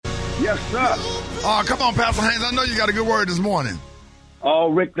Yes, sir. Oh, come on, Pastor Haynes. I know you got a good word this morning.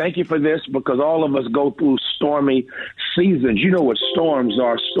 Oh, Rick, thank you for this, because all of us go through stormy seasons. You know what storms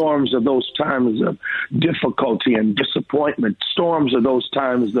are. Storms are those times of difficulty and disappointment. Storms are those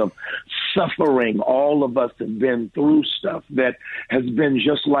times of suffering. All of us have been through stuff that has been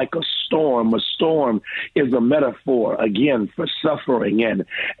just like a storm. A storm is a metaphor, again, for suffering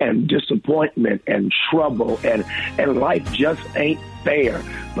and disappointment and trouble, and life just ain't fair.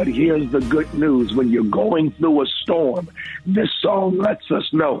 But here's the good news. When you're going through a storm, this song lets us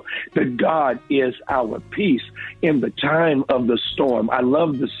know that God is our peace in the time of the storm. I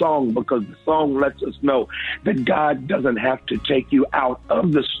love the song because the song lets us know that God doesn't have to take you out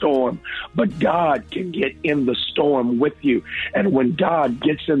of the storm, but God can get in the storm with you. And when God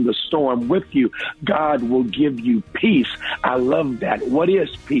gets in the storm with you, God will give you peace. I love that. What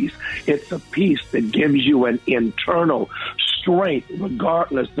is peace? It's a peace that gives you an internal strength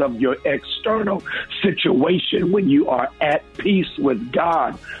regardless of your external situation. When you are at peace with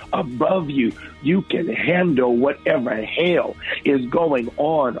God above you, you can handle whatever hell is going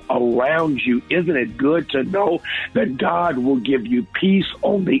on around you. Isn't it good to know that God will give you peace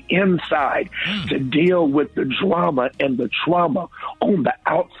on the inside to deal with the drama and the trauma on the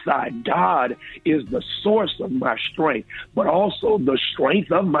outside? God is the source of my strength, but also the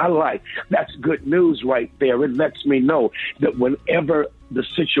strength of my life. That's good news right there. It lets me know that whenever the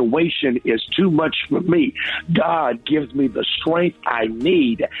situation is too much for me, God gives me the strength I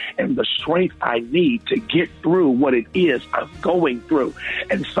need, and the strength I need to get through what it is I'm going through.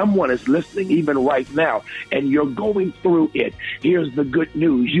 And someone is listening even right now, and you're going through it. Here's the good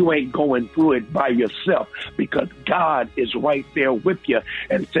news. You ain't going through it by yourself, because God is right there with you.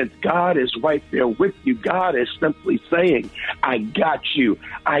 And since God is right there with you, God is simply saying, I got you.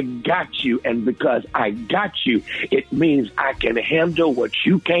 I got you. And because I got you, it means I can handle what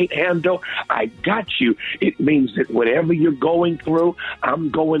you can't handle. I got you. It means that whatever you're going through, I'm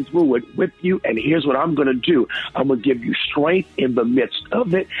going through it with you. And here's what I'm going to do. I'm going to give you strength in the midst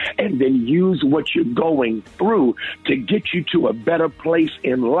of it, and then use what you're going through to get you to a better place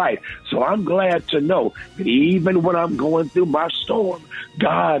in life. So I'm glad to know that even when I'm going through my storm,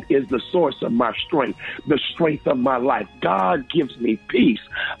 God is the source of my strength, the strength of my life. God gives me peace,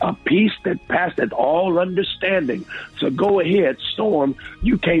 a peace that passeth all understanding. So go ahead, storm.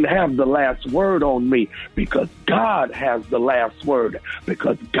 You can't have the last word on me, because God has the last word,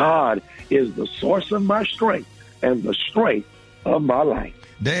 because God is the source of my strength and the strength of my life.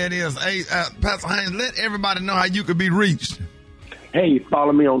 There it is. Hey, Pastor Haynes, let everybody know how you could be reached. Hey,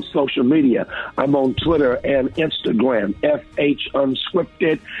 follow me on social media. I'm on Twitter and Instagram, FH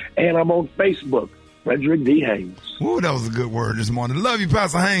Unscripted, and I'm on Facebook, Frederick D. Haynes. Ooh, that was a good word this morning. Love you,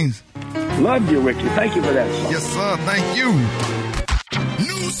 Pastor Haynes. Love you, Rickey. Thank you for that song. Yes, sir. Thank you.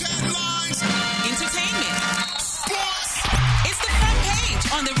 News headlines, entertainment, sports. It's the front page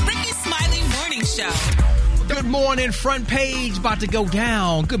on the Rickey Smiley Morning Show. Good morning, front page about to go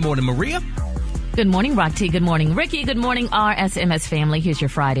down. Good morning, Maria. Good morning, Rock T. Good morning, Rickey. Good morning, RSMS family. Here's your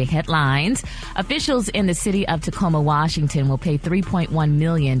Friday headlines. Officials in the city of Tacoma, Washington will pay $3.1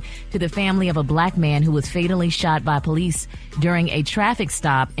 million to the family of a black man who was fatally shot by police during a traffic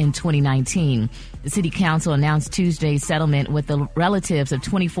stop in 2019. The city council announced Tuesday's settlement with the relatives of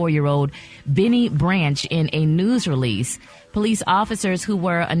 24-year-old Benny Branch in a news release. Police officers who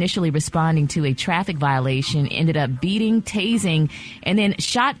were initially responding to a traffic violation ended up beating, tasing, and then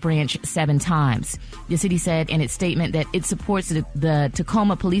shot Branch 7 times. The city said in its statement that it supports the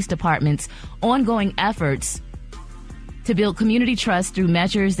Tacoma Police Department's ongoing efforts to build community trust through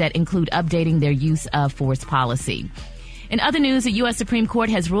measures that include updating their use of force policy. In other news, the U.S. Supreme Court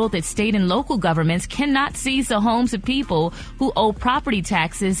has ruled that state and local governments cannot seize the homes of people who owe property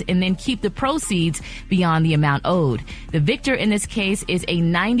taxes and then keep the proceeds beyond the amount owed. The victor in this case is a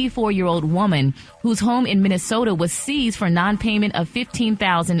 94-year-old woman whose home in Minnesota was seized for non-payment of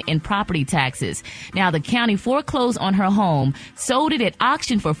 $15,000 in property taxes. Now, the county foreclosed on her home, sold it at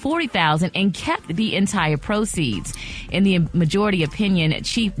auction for $40,000, and kept the entire proceeds. In the majority opinion,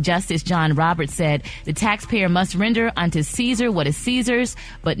 Chief Justice John Roberts said the taxpayer must render unto Caesar what is Caesar's,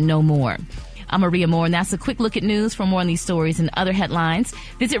 but no more. I'm Maria Moore, and that's a quick look at news. For more on these stories and other headlines,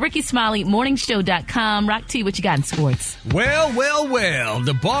 visit RickeySmileyMorningShow.com. Rock T, what you got in sports? Well,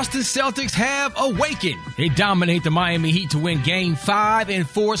 the Boston Celtics have awakened. They dominate the Miami Heat to win Game 5 and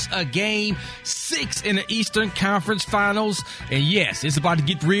force a Game 6 in the Eastern Conference Finals. And yes, it's about to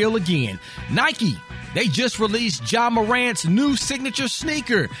get real again. Nike, they just released Ja Morant's new signature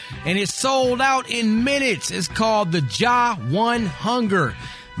sneaker, and it's sold out in minutes. It's called the Ja 1 Hunger.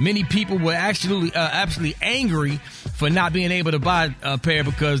 Many people were actually absolutely angry for not being able to buy a pair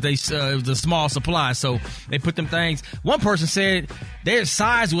because it was a small supply. So they put them things. One person said their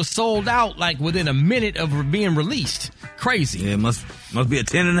size was sold out like within a minute of being released. Crazy. Yeah, it must be a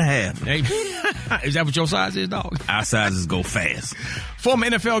 10.5. Hey, is that what your size is, dog? Our sizes go fast. Former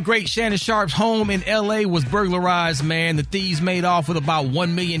NFL great Shannon Sharp's home in L.A. was burglarized, man. The thieves made off with about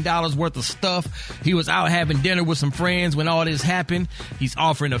 $1 million worth of stuff. He was out having dinner with some friends when all this happened. He's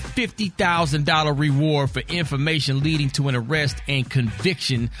offering a $50,000 reward for information leading to an arrest and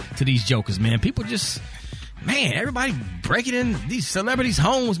conviction to these jokers, man. People just... Man, everybody breaking in these celebrities'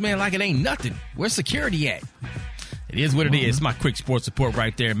 homes, man, like it ain't nothing. Where's security at? It is what it is. It's my quick sports report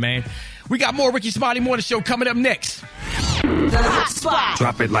right there, man. We got more Rickey Smiley Morning Show coming up next. The hot spot.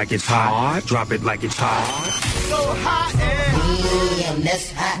 Drop it like it's hot. Drop it like it's hot. So hot and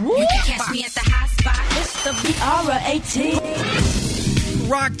that's hot. You can catch me at the hot spot. It's the BR18.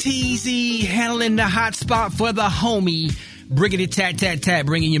 Rock Teasy handling the hot spot for the homie. Briggity tat tat tat,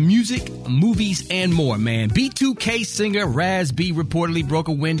 bringing you music, movies, and more, man. B2K singer Raz B reportedly broke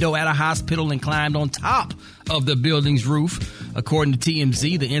a window at a hospital and climbed on top of the building's roof. According to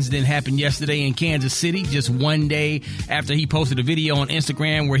TMZ, the incident happened yesterday in Kansas City, just one day after he posted a video on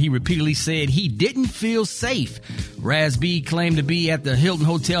Instagram where he repeatedly said he didn't feel safe. Raz B claimed to be at the Hilton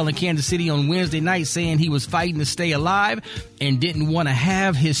Hotel in Kansas City on Wednesday night, saying he was fighting to stay alive and didn't want to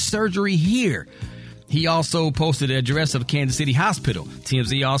have his surgery here. He also posted the address of Kansas City Hospital.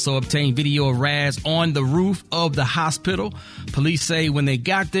 TMZ also obtained video of Raz on the roof of the hospital. Police say when they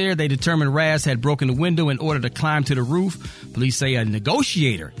got there, they determined Raz had broken the window in order to climb to the roof. Police say a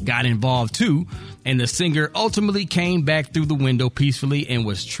negotiator got involved too, and the singer ultimately came back through the window peacefully and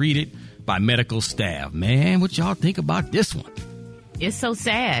was treated by medical staff. Man, what y'all think about this one? It's so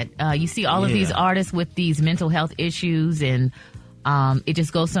sad. You see all of these artists with these mental health issues, and it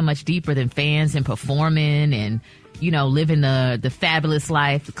just goes so much deeper than fans and performing and, you know, living the fabulous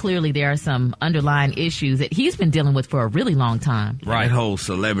life. Clearly, there are some underlying issues that he's been dealing with for a really long time. Right. That whole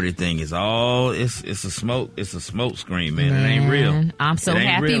celebrity thing is all it's a smoke screen, man. It ain't real. I'm so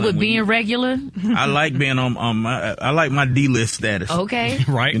happy with being regular. I like being on I like my D-list status. Okay.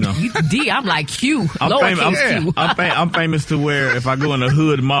 Right. You know. D, I'm like Q. I'm famous to where if I go in the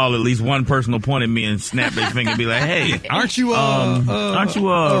hood mall, at least one person will point at me and snap their finger and be like, "Hey, aren't you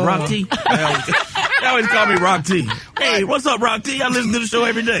Rock T?" They always call me Rock T. Hey, what's up, Rock T? I listen to the show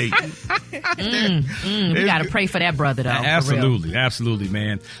every day. We got to pray for that brother, though. Absolutely,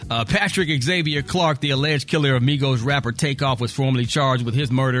 man. Patrick Xavier Clark, the alleged killer of Migos rapper Takeoff, was formally charged with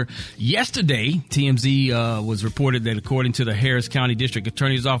his murder yesterday. TMZ was reported that according to the Harris County District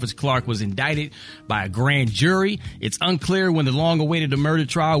Attorney's Office, Clark was indicted by a grand jury. It's unclear when the long-awaited murder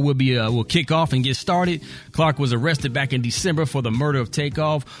trial will kick off and get started. Clark was arrested back in December for the murder of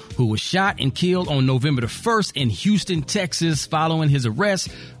Takeoff, who was shot and killed on November the 1st in Houston, Texas. Following his arrest,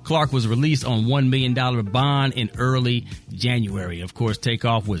 Clark was released on $1 million bond in early January. Of course,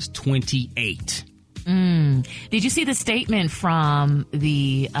 Takeoff was 28. Did you see the statement from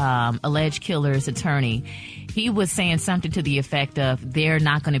the alleged killer's attorney? He was saying something to the effect of they're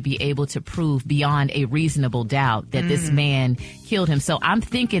not going to be able to prove beyond a reasonable doubt that this man killed him. So I'm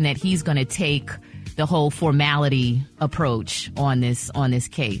thinking that he's going to take the whole formality approach on this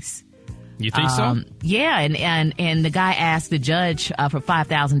case. You think so? Yeah, and the guy asked the judge for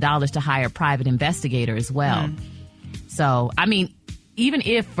 $5,000 to hire a private investigator as well. So, I mean, even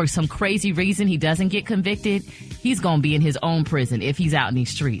if for some crazy reason he doesn't get convicted, he's going to be in his own prison if he's out in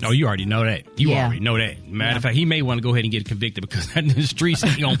these streets. Oh, you already know that. You already know that. Matter of fact, he may want to go ahead and get convicted because in the streets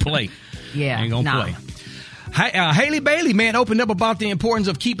he going to play. Ain't going to play. Halle Bailey, man, opened up about the importance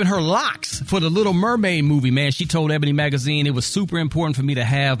of keeping her locks for the Little Mermaid movie, man. She told Ebony Magazine it was super important for me to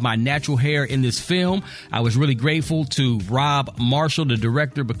have my natural hair in this film. I was really grateful to Rob Marshall, the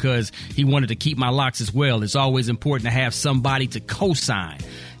director, because he wanted to keep my locks as well. It's always important to have somebody to co-sign.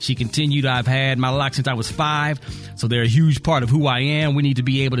 She continued, I've had my locks since I was 5, so they're a huge part of who I am. We need to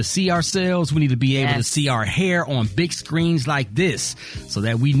be able to see ourselves. We need to be able to see our hair on big screens like this so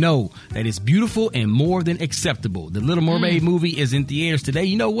that we know that it's beautiful and more than acceptable. The Little Mermaid movie is in theaters today.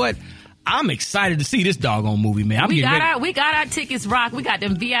 You know what? I'm excited to see this doggone movie, man. We got our tickets, Rock. We got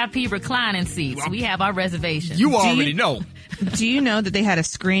them VIP reclining seats. We have our reservations. You already know. Do you know that they had a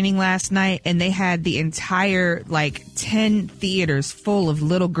screening last night and they had the entire 10 theaters full of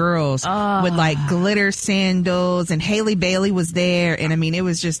little girls with glitter sandals, and Halle Bailey was there, and I mean it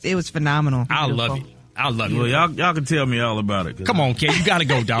was phenomenal. I love it. Well, y'all can tell me all about it. Come on, kid, you gotta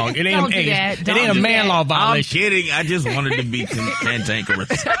go, dog. It ain't it ain't a man law violation. I'm kidding. I just wanted to be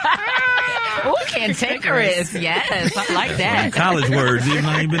cantankerous. Oh, cantankerous. Yes, I like that. College words, even though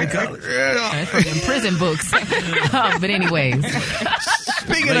I ain't been to college. That's from them prison books. But anyways.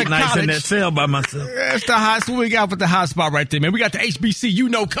 Speaking of nights college, in that cell by myself. that's the hot. What we got with the hot spot right there, man. We got the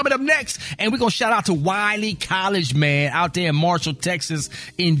HBCU coming up next, and we're gonna shout out to Wiley College, man, out there in Marshall, Texas.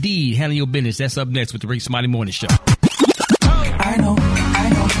 Indeed, handle your business. That's up next with the Rickey Smiley Morning Show. I know.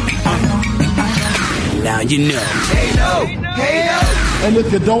 Now you know. Hey, no. And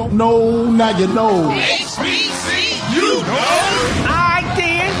if you don't know, now you know. HBCU. I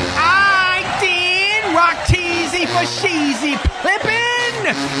did. Rock teasy for sheezy Pippin.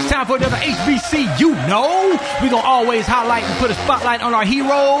 It's time for another HBCU. We're going to always highlight and put a spotlight on our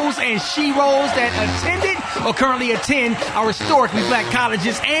heroes and she-ros that attended or currently attend our historically black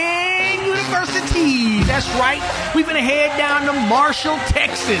colleges and universities. That's right. We're going to head down to Marshall,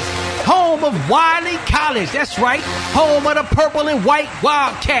 Texas, home of Wiley College. That's right. Home of the purple and white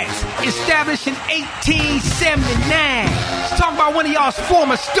Wildcats, established in 1879. Let's talk about one of y'all's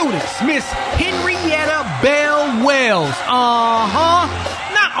former students, Miss Henrietta Bell Wells.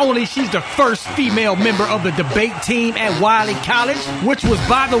 Not only she's the first female member of the debate team at Wiley College, which was,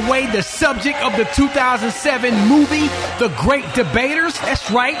 by the way, the subject of the 2007 movie, The Great Debaters. That's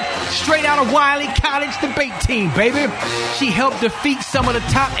right. Straight out of Wiley College debate team, baby. She helped defeat some of the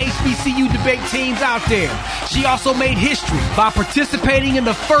top HBCU debate teams out there. She also made history by participating in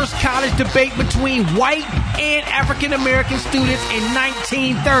the first college debate between white and African-American students in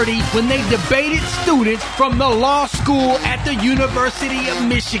 1930 when they debated students from the law school at the University of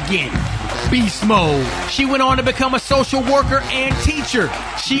Michigan. Beast mode. She went on to become a social worker and teacher.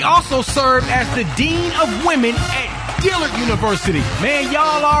 She also served as the Dean of Women at Dillard University. Man,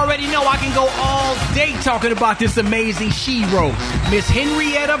 y'all already know I can go all day talking about this amazing she-ro, Miss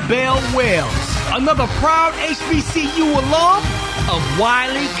Henrietta Bell Wells, another proud HBCU alum of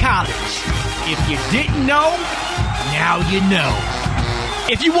Wiley College. If you didn't know, now you know.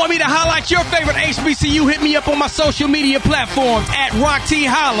 If you want me to highlight your favorite HBCU, hit me up on my social media platforms at Rock T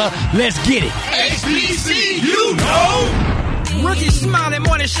Holla. Let's get it. HBCU. Rickey Smiley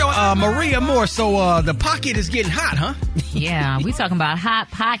Morning Show. Maria Moore. So the pocket is getting hot, huh? Yeah, we talking about hot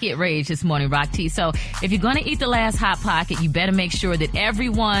pocket rage this morning, Rock T. So if you're going to eat the last hot pocket, you better make sure that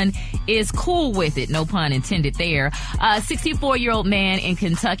everyone is cool with it. No pun intended there. 64-year-old man in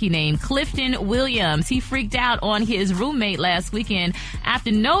Kentucky named Clifton Williams. He freaked out on his roommate last weekend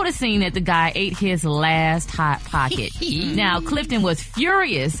after noticing that the guy ate his last hot pocket. Now, Clifton was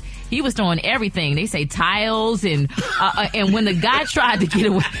furious. He was throwing everything. They say tiles and when the guy tried to get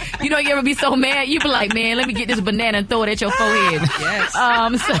away, you ever be so mad? You be like, man, let me get this banana and throw it at your forehead. Yes.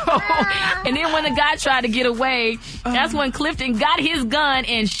 And then when the guy tried to get away, that's when Clifton got his gun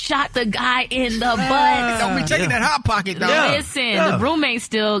and shot the guy in the butt. Don't be taking that hot pocket, though. Listen, the roommate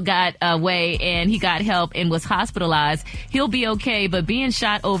still got away and he got help and was hospitalized. He'll be okay, but being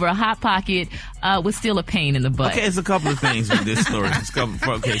shot over a hot pocket was still a pain in the butt. Okay, it's a couple of things with this story.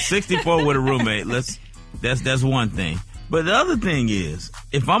 64 with a roommate. That's one thing. But the other thing is,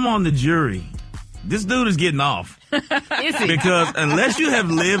 if I'm on the jury, this dude is getting off. Is he? Because unless you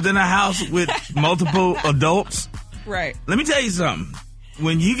have lived in a house with multiple adults, right? Let me tell you something.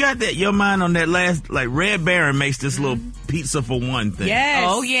 When you got your mind on that last, like Red Baron makes this little pizza for one thing. Yes.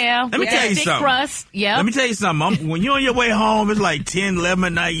 Oh, yeah. Let me tell you something. Crust. Yep. Let me tell you something. When you're on your way home, it's like 10, 11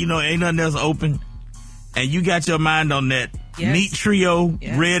 at night, ain't nothing else open. And you got your mind on that meat trio,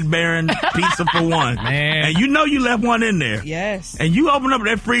 Red Baron pizza for one. Man. And you left one in there. Yes. And you open up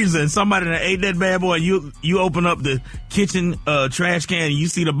that freezer and somebody that ate that bad boy, and you open up the kitchen trash can and you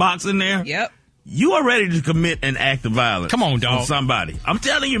see the box in there. Yep. You are ready to commit an act of violence. Come on, dog. On somebody. I'm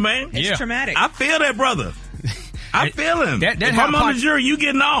telling you, man. It's traumatic. I feel that, brother. I feel him. That if I'm on the jury, you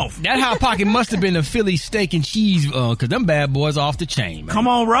getting off. That hot pocket must have been a Philly steak and cheese, because them bad boys are off the chain, man. Come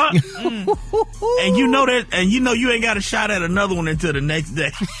on, Rock. And you know that, and you ain't got a shot at another one until the next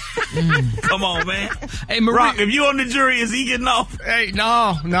day. Come on, man. Hey, Maria, Rock, if you on the jury, is he getting off? Hey,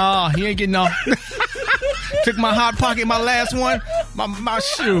 no, he ain't getting off. Took my hot pocket, my last one, my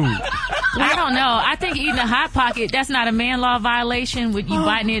shoe. I don't know. I think eating a hot pocket, that's not a man law violation with you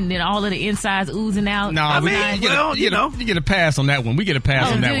biting it and then all of the insides oozing out. No, you get a pass on that one. We get a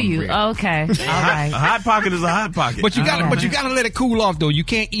pass on that one. Do you? Okay. All right. A hot pocket is a hot pocket. But you gotta let it cool off though. You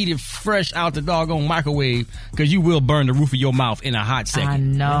can't eat it fresh out the doggone microwave because you will burn the roof of your mouth in a hot second. I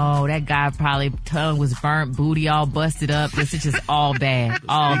know. That guy probably tongue was burnt, booty all busted up. This is just all bad.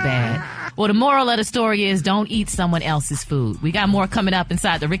 All bad. Well, the moral of the story is don't eat someone else's food. We got more coming up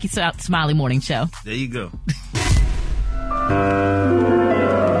inside the Rickey Smiley Morning Show. There you go.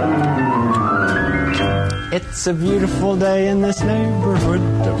 It's a beautiful day in this neighborhood,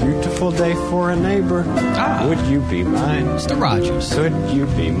 a beautiful day for a neighbor. Would you be mine? Mr. Rogers. Could you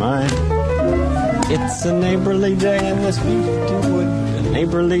be mine? It's a neighborly day in this beauty wood, a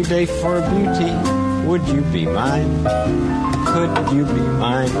neighborly day for beauty. Would you be mine? Could you be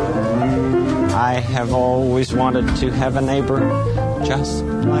mine? I have always wanted to have a neighbor just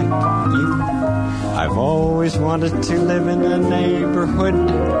like you. I've always wanted to live in a neighborhood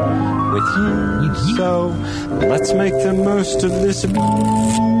with you. So let's make the most of this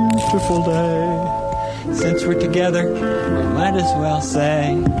beautiful day. Since we're together, we might as well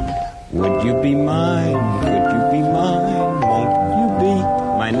say, would you be mine? Could you be mine? Won't you be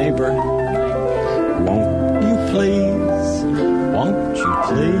my neighbor? Won't you please? Won't you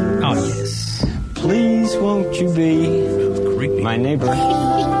please? Oh, yes. Please won't you be my neighbor?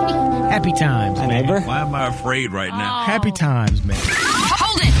 Happy times, my neighbor. Why am I afraid right now? Happy times, man.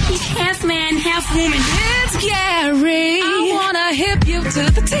 Hold it. He's half man, half woman. It's Gary. I wanna hip you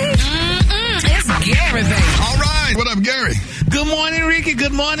to the teeth. It's Gary, baby. All right. What up, Gary? Good morning, Ricky.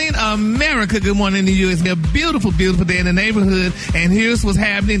 Good morning, America. Good morning to you. It's a beautiful, beautiful day in the neighborhood. And here's what's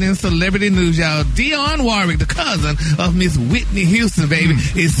happening in celebrity news, y'all. Dionne Warwick, the cousin of Miss Whitney Houston, baby,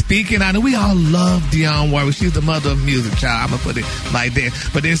 is speaking out. And we all love Dionne Warwick. She's the mother of music, child. I'm going to put it like that.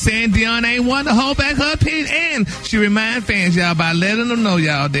 But they're saying Dionne ain't one to hold back her opinion. And she remind fans, y'all, by letting them know,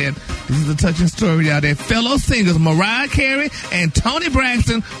 y'all, that this is a touching story, y'all, that fellow singers Mariah Carey and Toni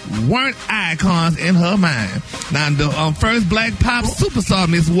Braxton weren't icons in her mind. Now, the first black pop superstar,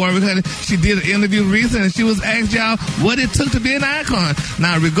 Miss Warwick, honey, she did an interview recently, and she was asked, y'all, what it took to be an icon.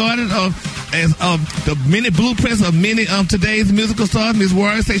 Now, regarding as the many blueprints of many today's musical stars, Miss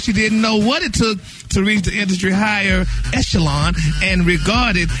Warwick said she didn't know what it took to reach the industry higher echelon and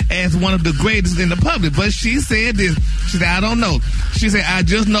regarded as one of the greatest in the public. But she said this. She said, I don't know. She said, I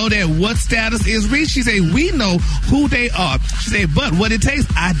just know that what status is reached. She said, we know who they are. She said, but what it takes,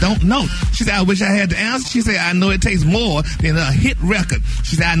 I don't know. She said, I wish I had the answer. She said, I know it takes more than a hit record.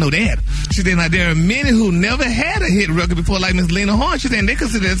 She said, I know that. She said, now there are many who never had a hit record before, like Miss Lena Horne. She said, they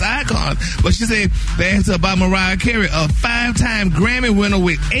consider as icons. But she said, they asked her about Mariah Carey, a 5-time Grammy winner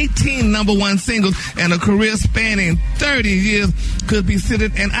with 18 number one singles and a career spanning 30 years, could be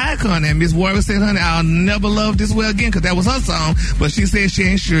considered an icon. And Miss Warwick said, honey, I'll never love this way again, because that was her song. But she said she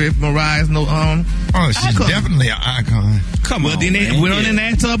ain't sure if Mariah's no she's icon. Definitely an icon. Come on, then they went on and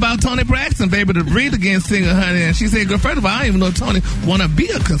asked her about Toni Braxton, baby, the Breathe Again singer, honey. And she said, girl, first of all, I don't even know if Toni want to be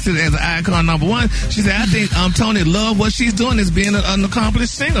considered as an icon number one. She said, I think Toni love what she's doing as being an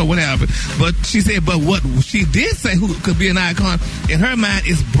accomplished singer or whatever. But she said, but what she did say who could be an icon in her mind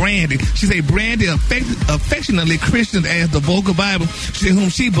is Brandy. She said Brandy affectionately christened as the vocal Bible, she said, whom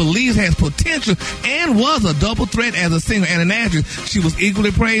she believes has potential and was a double threat as a singer and an actress. She was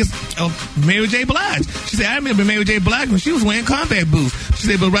equally praised of Mary J. Blige. She said, I remember Mary J. Blige when she was wearing combat boots. She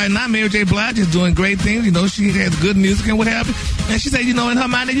said, but right now Mary J. Blige is doing great things. You know, she has good music and what have you. And she said, you know, in her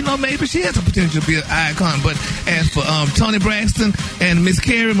mind, you know, maybe she has the potential to be an icon. But as for Toni Braxton and Miss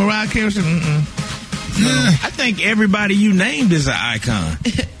Carey, Mariah Carey, she, I think everybody you named is an icon.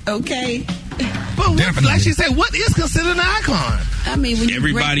 Okay. But like she said, what is considered an icon? I mean, when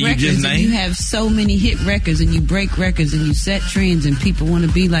everybody you break you records just and you named? have so many hit records and you break records and you set trends and people want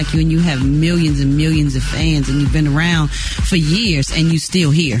to be like you and you have millions and millions of fans and you've been around for years and you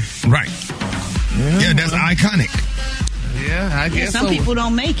still here. Right. Yeah, that's iconic. Yeah, I guess some people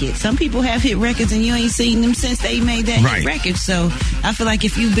don't make it. Some people have hit records and you ain't seen them since they made that hit record. So I feel like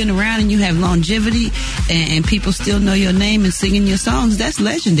if you've been around and you have longevity and people still know your name and singing your songs, that's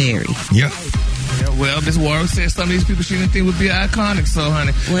legendary. Yeah. Yeah, well, Miss Warwick said some of these people she didn't think would be iconic, so,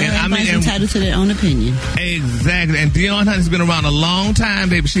 honey. Well, everybody's entitled to their own opinion. Exactly. And Dionne, honey's been around a long time,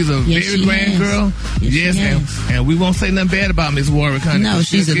 baby. She's a very grand girl. Yes, and we won't say nothing bad about Miss Warwick, honey. No,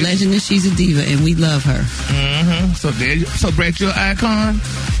 she's a legend and she's a diva, and we love her. Mm-hmm. So Brett, you're an icon?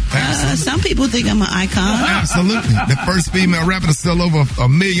 Some people think I'm an icon. Absolutely. The first female rapper to sell over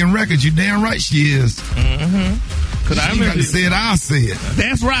 1 million records. You damn right she is. Mm-hmm. She got to say it, I'll say it.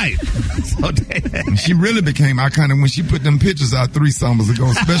 That's right. She really became iconic when she put them pictures out 3 summers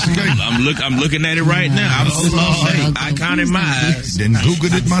ago. Special day. I'm looking at it right now. I'm iconic in my eyes. Then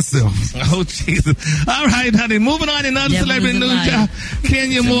Googled it myself. Oh, Jesus. All right, honey. Moving on in other celebrity news, y'all.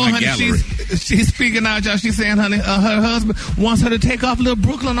 Kenya Moore, honey, she's speaking out, y'all. She's saying, honey, her husband wants her to take off little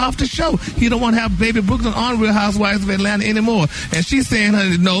Brooklyn off the show. He don't want to have baby Brooklyn on Real Housewives of Atlanta anymore. And she's saying,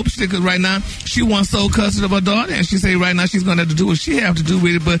 honey, nope. Because right now she wants sole custody of her daughter. And she said right now she's going to have to do what she have to do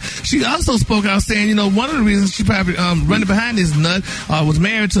with it. But she also spoke out saying, you know, one of the reasons she probably running behind this nut was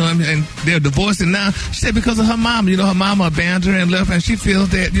married to him and they're divorcing now. She said because of her mom. You know, her mama abandoned her and left her, and she feels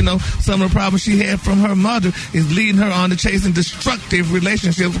that, you know, some of the problems she had from her mother is leading her on to chasing destructive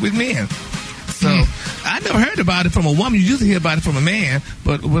relationships with men. So I never heard about it from a woman. You usually hear about it from a man,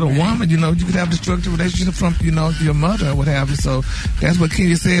 but with a woman, you know, you could have a destructive relationship from, you know, your mother or what have you. So that's what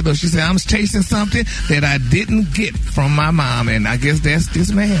Kenya said, though. She said, I'm chasing something that I didn't get from my mom, and I guess that's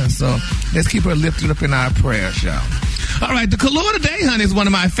this man. So let's keep her lifted up in our prayers, y'all. All right, the color today, honey, is one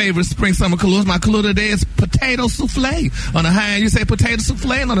of my favorite spring-summer colors. My color today is potato souffle. On the high end, you say potato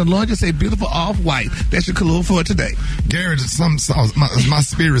souffle, and on the low end, you say beautiful off-white. That's your color for today. Gary, my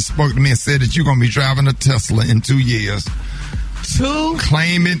spirit spoke to me and said that you're going to be driving a Tesla in 2 years.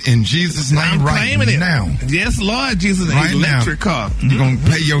 Claim it in Jesus' name now. Yes, Lord Jesus, an electric car. You're going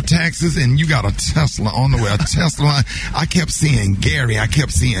to pay your taxes, and you got a Tesla on the way. A Tesla. I kept seeing Gary. I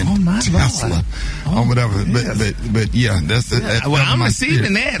kept seeing Tesla or whatever. Yes. But yeah, that's it. Well, I'm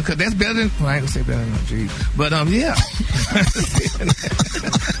receiving that because that's better than, well, I ain't going to say better than G. But, yeah.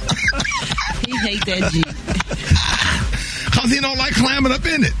 He hate that G. Because he don't like climbing up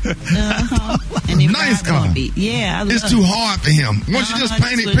in it. And nice car. Yeah, it's too hard for him. Why don't you just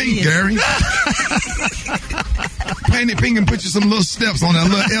paint it pink, Gary? Paint it pink and put you some little steps on that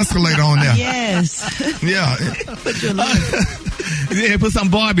little escalator on there. Yes. Yeah. Put your little... put some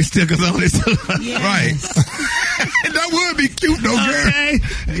Barbie stickers on it. Yes. Right. That would be cute, though, Gary.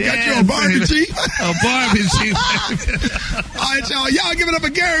 Yes, got you a Barbie Jeep? A Barbie Jeep. All right, y'all. Y'all give it up for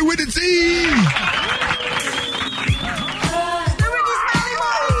Gary with the team.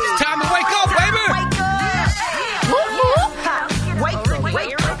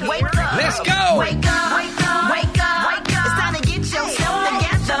 Let's go. Wake up, wake up, wake up, wake up. It's time to get yourself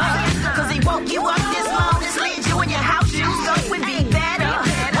together. Cause he woke you up this morning, slid you in your house shoes, so we be better.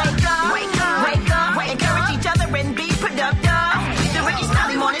 Wake up, wake up, wake up. Encourage each other and be productive. The Rickey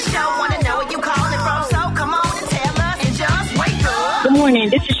Smiley Morning Show, wanna know where you calling from, so come on and tell us and just wake up. Good morning,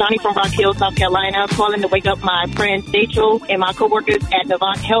 this is Shawnee from Rock Hill, South Carolina, calling to wake up my friends Rachel and my coworkers at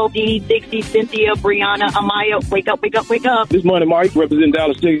Navant Healthy, Dixie, Cynthia, Brianna, Amaya. Wake up, wake up, wake up. This morning, Mike, representing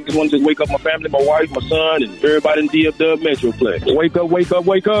Dallas, Texas. I want to just wake up my family, my wife, my son, and everybody in DFW Metroplex. Wake up, wake up,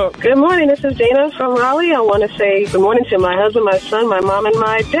 wake up. Good morning, this is Dana from Raleigh. I want to say good morning to my husband, my son, my mom, and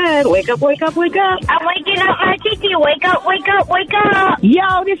my dad. Wake up, wake up, wake up. I'm waking up my Kiki. Wake up, wake up, wake up.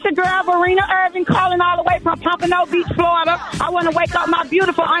 Yo, this is girl Verena Irvin calling all the way from Pompano Beach, Florida. I want to wake up my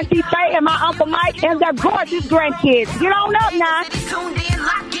beautiful Aunty Faye and my Uncle Mike and their gorgeous grandkids. Get on up now. Tuned in,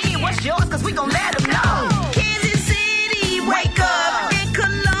 lock in. What's yours? Because we going to let them know. Kansas City, wake up. In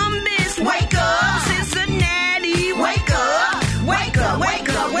Columbus, wake up. Cincinnati, wake up. Wake up, wake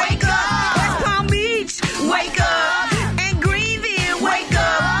up, wake up. West Palm Beach, wake up. And Greenville, wake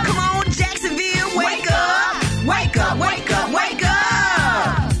up. Come on, Jacksonville, wake up. Wake up, wake up, wake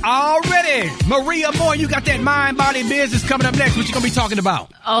up. Already. Maria Moore, you got that mind, body, business coming up next. What you going to be talking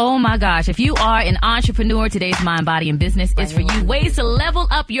about? Oh, my gosh. If you are an entrepreneur, today's Mind, Body, and Business is for you. Ways to level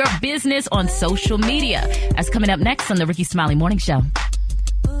up your business on social media. That's coming up next on the Rickey Smiley Morning Show.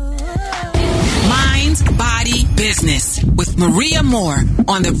 Mind, Body, Business with Maria Moore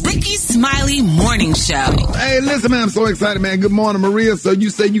on the Rickey Smiley Morning Show. Hey, listen, man, I'm so excited, man. Good morning, Maria. So you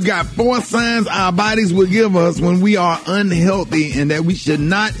say you got 4 signs our bodies will give us when we are unhealthy and that we should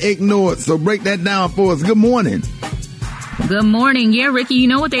not ignore it. So break that down for us. Good morning. Good morning. Yeah, Ricky, you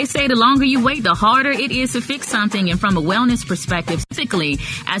know what they say, the longer you wait, the harder it is to fix something. And from a wellness perspective, specifically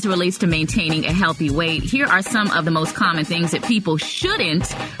as it relates to maintaining a healthy weight, here are some of the most common things that people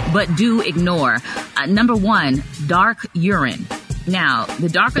shouldn't but do ignore. Number 1, dark urine. Now, the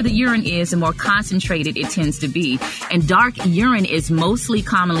darker the urine is, the more concentrated it tends to be. And dark urine is mostly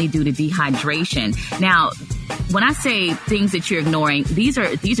commonly due to dehydration. Now, when I say things that you're ignoring, these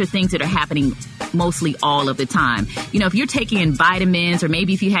are things that are happening mostly all of the time. You know, if you're taking in vitamins or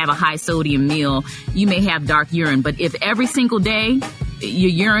maybe if you have a high sodium meal, you may have dark urine. But if every single day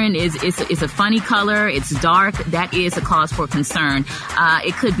your urine is a funny color, it's dark, that is a cause for concern.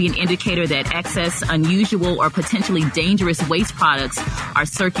 It could be an indicator that excess, unusual, or potentially dangerous waste products are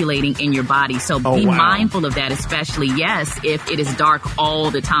circulating in your body. So be mindful of that, especially, yes, if it is dark all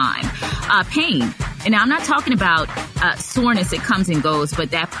the time. Pain. And now I'm not talking about soreness that comes and goes,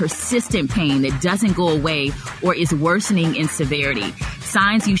 but that persistent pain that doesn't go away or is worsening in severity.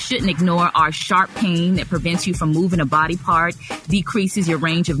 Signs you shouldn't ignore are sharp pain that prevents you from moving a body part, decreases your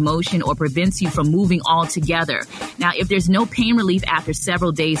range of motion, or prevents you from moving altogether. Now, if there's no pain relief after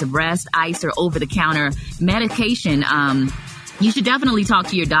several days of rest, ice, or over-the-counter medication, you should definitely talk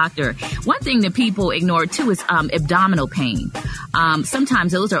to your doctor. One thing that people ignore too is abdominal pain.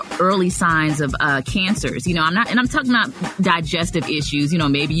 Sometimes those are early signs of cancers. I'm talking about digestive issues.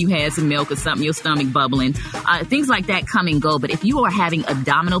 Maybe you had some milk or something, your stomach bubbling. Things like that come and go. But if you are having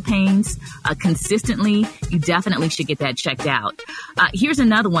abdominal pains consistently, you definitely should get that checked out. Here's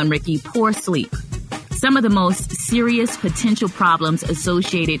another one, Ricky: poor sleep. Some of the most serious potential problems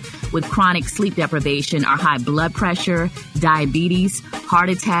associated with chronic sleep deprivation are high blood pressure, diabetes, heart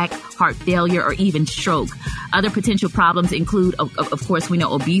attack, heart failure, or even stroke. Other potential problems include, of course, we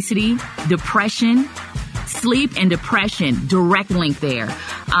know obesity, depression, sleep and depression, direct link there,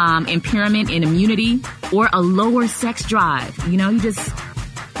 impairment in immunity, or a lower sex drive.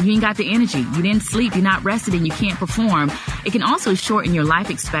 You ain't got the energy. You didn't sleep. You're not rested, and you can't perform. It can also shorten your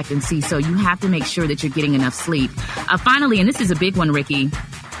life expectancy, so you have to make sure that you're getting enough sleep. Finally, and this is a big one, Ricky,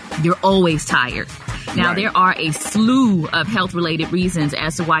 you're always tired. Now, there are a slew of health-related reasons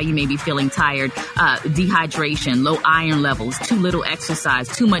as to why you may be feeling tired. Dehydration, low iron levels, too little exercise,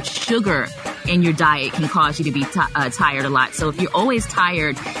 too much sugar in your diet can cause you to be tired a lot. So if you're always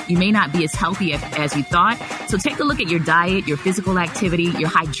tired, you may not be as healthy as you thought. So take a look at your diet, your physical activity, your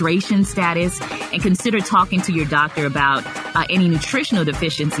hydration status, and consider talking to your doctor about any nutritional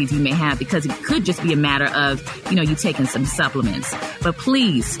deficiencies you may have, because it could just be a matter of, you taking some supplements. But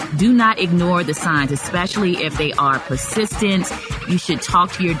please do not ignore the signs, especially if they are persistent. You should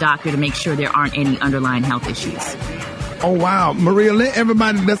talk to your doctor to make sure there aren't any underlying health issues. Oh, wow. Maria, let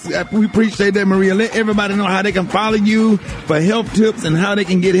everybody, we appreciate that, Maria. Let everybody know how they can follow you for health tips and how they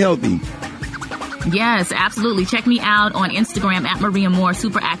can get healthy. Yes, absolutely. Check me out on Instagram at Maria Moore,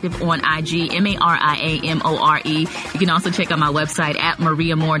 super active on IG, MariaMore. You can also check out my website at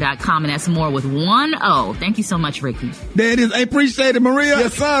mariamore.com, and that's more with 1 O. Thank you so much, Ricky. There it is. I appreciate it, Maria.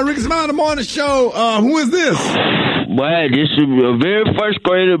 Yes, sir. Ricky Smiley, the morning show. Who is this? Boy, this is a very first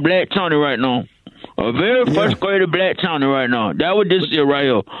grader Black Tony right now. A very first grader Black Tony right now. That was this here right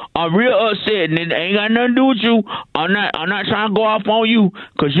here. I'm real upset, and it ain't got nothing to do with you. I'm not trying to go off on you,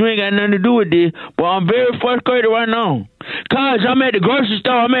 because you ain't got nothing to do with this. But I'm very first grader right now. Cause I'm at the grocery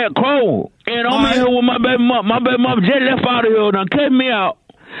store, I'm at Kroger, and I'm in here with my baby mom. My baby mom just left out of here. Now cut me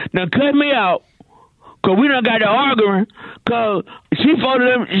out. Cause we done got to arguing. Cause she supposed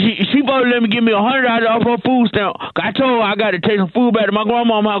to let me give me $100 off her food stamp. I told her I got to take some food back to my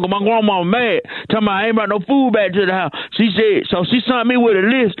grandma's house. Cause my grandma mad, talking about I ain't brought no food back to the house. She said, so she sent me with a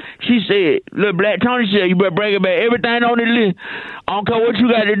list. She said, look, Black Tony said, you better bring it back. Everything on the list. I don't care what you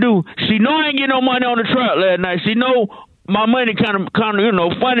got to do. She know I ain't getting no money on the truck last night. She know my money kind of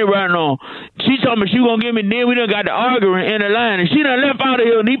funny right now. She told me she gonna give me, then we done got to arguing in the line, and she done left out of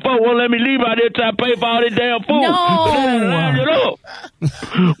here, and these folks won't let me leave out there till I pay for all this damn food. No.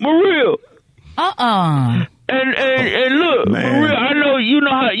 Maria. And look, Maria, I know you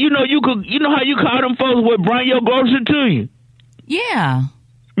know how you call them folks would bring your grocery to you. Yeah.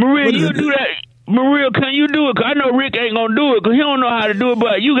 Maria, you do that. Maria, can you do it? Because I know Rick ain't going to do it because he don't know how to do it,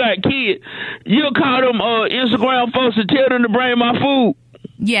 but you got kids. You'll call them Instagram folks and tell them to bring my food.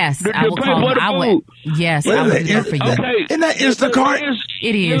 Yes, I will call them. Yes, I will do that for you. Okay. Isn't that Instacart?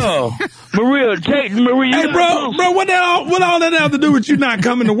 It is. Yeah. Maria. Hey, bro, what all that have to do with you not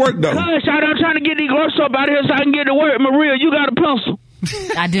coming to work, though? Gosh, I'm trying to get these groceries up out here so I can get to work. Maria, you got a pencil?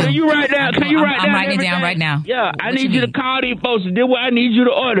 I do. Can you write down? I'm writing it down right now. Yeah, I need you to call these folks and do what I need you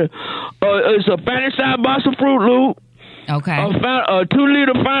to order. It's a fanny size box of Fruit Loop. Okay. A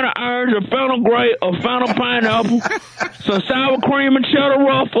 2-liter Fanta Orange, a Fanta Grape, a Fanta Pineapple, some sour cream and cheddar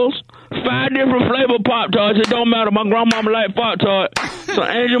ruffles, 5 different flavor Pop-Tarts. It don't matter. My grandmama like Pop-Tart. Some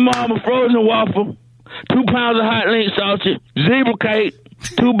Angel Mama frozen waffle, 2 pounds of hot link sausage, zebra cake,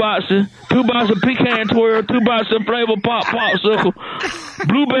 2 boxes of pecan twirl, 2 boxes of flavor popsicle,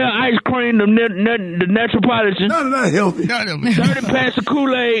 blueberry ice cream, the Metropolitan. None of that healthy. 30 packs of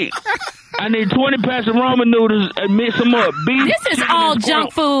Kool-Aid. I need 20 packs of ramen noodles and mix them up. Beef, this is all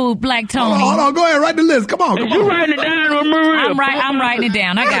junk food, Black Tony. Hold on. Go ahead. Write the list. Come on. You writing it down, Maria? I'm writing it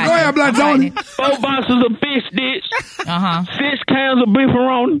down. I got it. Go ahead, Black Tony. 4 boxes of fish sticks. 6 cans of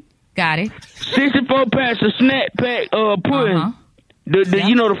beefaroni. Got it. 64 packs of snack pack pudding. The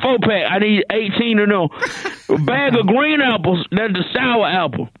 4-pack. I need 18 of them. A bag of green apples. That's the sour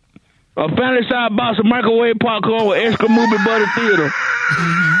apple. A family size box of microwave popcorn with extra movie butter theater.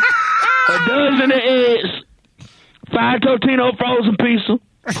 A dozen of eggs. 5 Totino frozen pizza.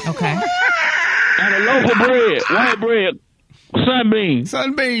 Okay. And a loaf of bread. White bread. Sunbeam.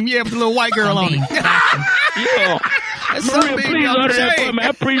 Sunbeam, yeah, with a little white girl on it. Yeah. Maria, please order that for me. I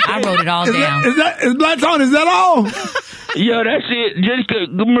appreciate it. I wrote it all down. Is Black Tony, is that all? Yeah, that's it. Just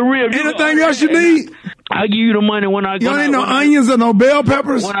Maria. Anything else you need? I'll give you the money when I You don't need no onions or no bell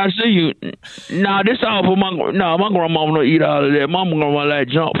peppers? When I see you. Nah, this all for my grandmama don't eat all of that. Mama grandma like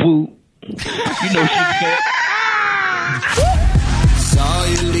junk food. You know she can't. Saw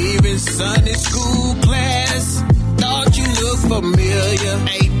you leaving Sunday school class. Thought you looked familiar.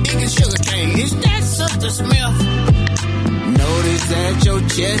 Hey, big as sugar cane. Is that Sister Smith? Noticed that your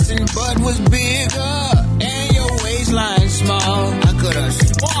chest and butt was bigger and your waistline small. I could have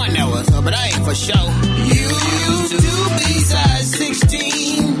sworn that was her, but I ain't for sure. You used to be size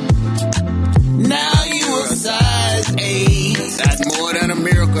 16. Now you a size 8. That's more than a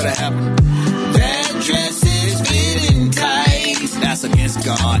miracle to happen. That dress is fitting tight. That's against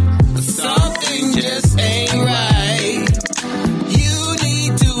God. But something just ain't right. You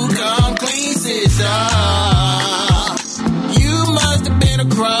need to come clean, sister. You must have been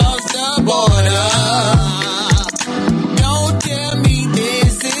across the border. Don't tell me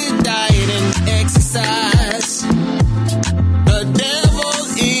this is diet and exercise. The devil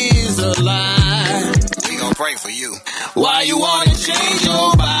is a lie. We gon' pray for you. Why you wanna change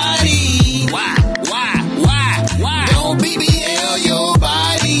your body? Why? Don't BBL your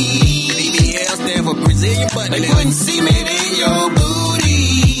body. BBL stand for Brazilian butt. They putting cement in your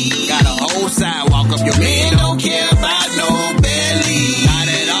booty. Got a whole sidewalk up your men don't care about no belly. Not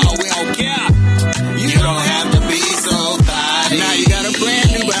at all, we don't care. You don't have to be so thotty. Now you got a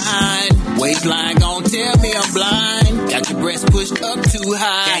brand new behind. Waistline gon' tell me I'm blind. Got your breasts pushed up too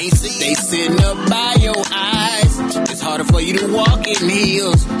high. Can't see. They sitting up by your eyes. It's harder for you to walk in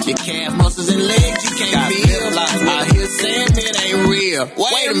heels. Your calf muscles and legs you can't feel. Out here saying it ain't real.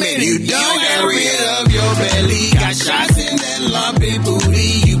 Wait a minute, you done got rid of your belly. Got shots in that lumpy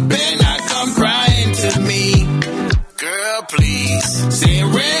booty. You better not come crying to me. Girl, please. Say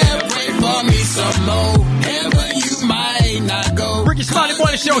red, pray for me some more. Heaven you might not go. Rickey Smiley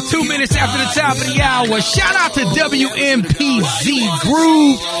Morning Show, 2 minutes after the top of the hour. Shout out to WMPZ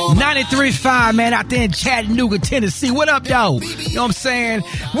Groove 93.5, man, out there in Chattanooga, Tennessee. What up, though? You know what I'm saying?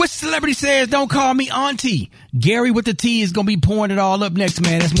 Which celebrity says, don't call me Aunty? Gary with the T is going to be pouring it all up next,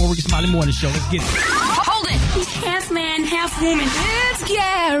 man. That's more Rickey Smiley Morning Show. Let's get it. Hold it. He's half man, half woman. It's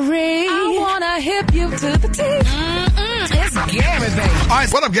Gary. I want to hip you to the T. It's Gary, baby. All right,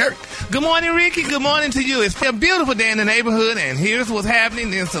 what up, Gary? Good morning, Ricky. Good morning to you. It's a beautiful day in the neighborhood, and here's what's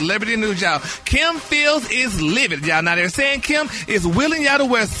happening in celebrity news, y'all. Kim Fields is livid, y'all. Now, they're saying Kim is willing y'all to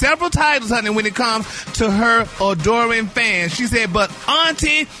wear several titles, honey, when it comes to her adoring fans. She said, but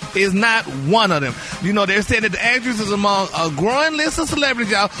Aunty is not one of them. You know, they're saying that the actress is among a growing list of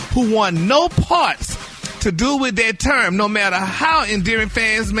celebrities, y'all, who want no parts to do with that term, no matter how endearing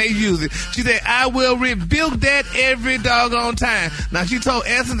fans may use it. She said, I will rebuke that every doggone time. Now, she told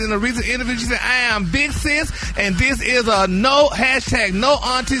Essence in a recent interview, she said, I am big sis, and this is a no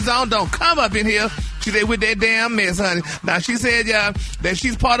Aunty zone. Don't come up in here. She said, with that damn mess, honey. Now, she said, y'all, that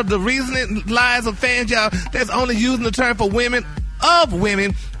she's part of the reasoning lies of fans, y'all, that's only using the term for women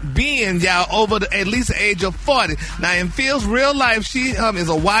being, y'all, over at least the age of 40. Now, in Phil's real life, she is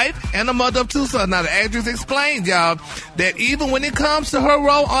a wife and a mother of 2 sons. Now, the actress explained, y'all, that even when it comes to her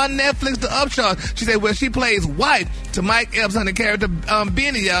role on Netflix, The Upshot, she said, well, she plays wife to Mike Epps, honey, character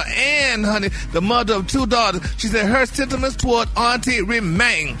Benny, y'all, and, honey, the mother of 2 daughters. She said her sentiments toward Aunty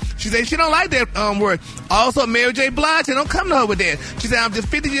remain. She said she don't like that word. Also, Mary J. Blige, don't come to her with that. She said, I'm just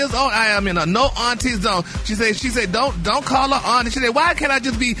 50 years old. I am in a no Aunty zone. She said, don't call her Aunty. She said, why can't I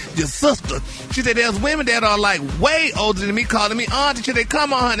just be your sister? She said, there's women that are like way older than me calling me Aunty. She said,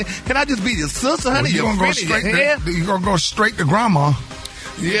 come on, honey. Can I just be your sister, honey? Well, you're going to go straight to grandma.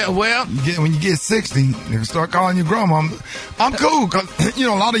 Yeah, well. When you get 60, they start calling you grandma. I'm cool because, a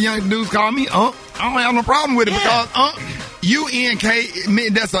lot of young dudes call me I don't have no problem with it because U-N-K,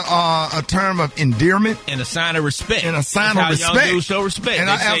 that's a term of endearment. And a sign of respect. And a sign of respect. Young dudes show respect. And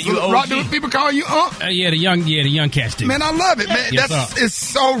they say you OG. Do people call you Yeah, the young cats do. Man, I love it, man. Yes, it's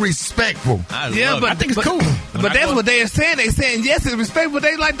so respectful. I think it's cool. But that's what they're saying. They're saying, yes, it's respectful.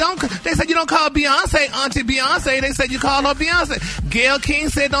 They they said you don't call Beyonce Auntie Beyonce. They said you call her Beyonce. Gayle King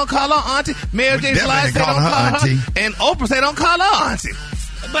said don't call her Auntie. Mary J. Blige said don't call her Auntie. And Oprah said don't call her Auntie.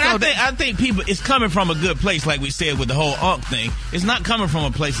 But I think people, it's coming from a good place, like we said with the whole Unc thing. It's not coming from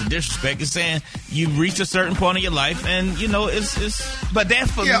a place of disrespect. It's saying you've reached a certain point in your life, and it's. But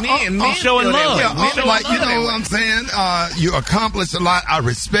that's for men. Men showing love. Yeah, what I'm saying. You accomplished a lot. I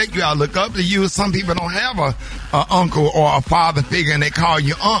respect you. I look up to you. Some people don't have a uncle or a father figure, and they call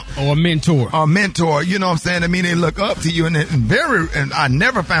you Unc or a mentor. You know what I'm saying? I mean, they look up to you, and I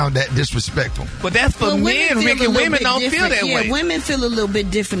never found that disrespectful. But that's for men, Ricky. Women don't feel that way. Women feel a little bit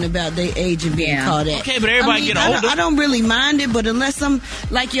indifferent about their age and being called that. Okay, but everybody get older. I don't really mind it, but unless I'm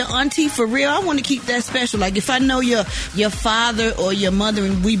like your auntie for real, I want to keep that special. Like if I know your father or your mother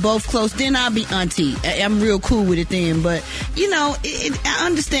and we both close, then I'll be auntie. I'm real cool with it then. But I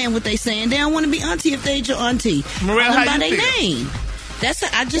understand what they saying. They don't want to be auntie if they ain't your auntie. Maria, Call them how by you their feel? name.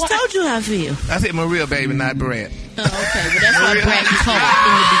 I just told you how I feel. I said Maria, baby, not Brad. Oh, okay. Well, that's why Brat you called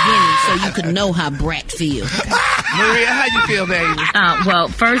in the beginning, so you could know how Brat feels. Maria, how you feel, baby? Well,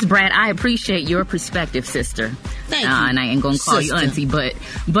 first, Brad, I appreciate your perspective, sister. Thank you. And I ain't gonna call you auntie, but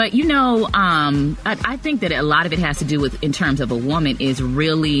I think that a lot of it has to do with, in terms of a woman, is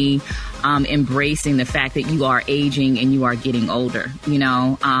really embracing the fact that you are aging and you are getting older. When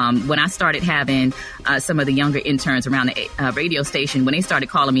I started having some of the younger interns around the radio station, when they started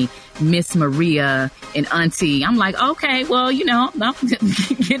calling me Miss Maria and Auntie, I'm like, okay, well, I'm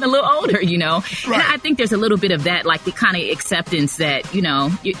getting a little older, Right. And I think there's a little bit of that, like the kind of acceptance that,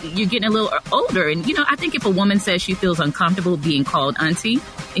 you're getting a little older. And, I think if a woman says she feels uncomfortable being called Auntie,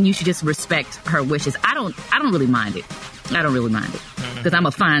 and you should just respect her wishes. I don't really mind it. Because I'm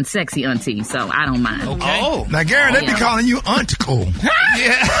a fine, sexy auntie, so I don't mind. Okay. Oh, now, Gary, they be calling you Uncle.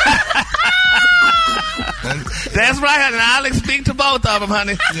 Yeah. That's right, honey. I'll speak to both of them,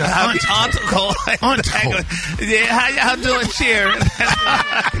 honey. Uncle. Yeah, how y'all doing, Sharon?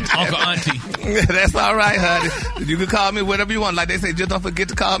 Uncle Auntie. That's all right, honey. You can call me whatever you want. Like they say, just don't forget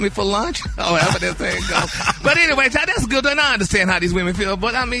to call me for lunch. Oh, however that thing goes. But anyway, that's good. And I understand how these women feel.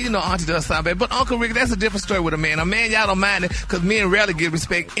 But, Auntie does sound bad. But Uncle Rick, that's a different story with a man. A man, y'all don't mind it because men rarely get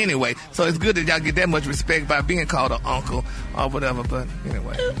respect anyway. So it's good that y'all get that much respect by being called an uncle or whatever. But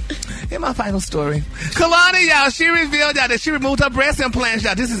anyway, in my final story, Kalani, y'all, she revealed y'all that she removed her breast implants,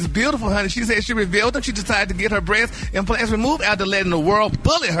 y'all. This is beautiful, honey. She said she revealed them. She decided to get her breast implants removed after letting the world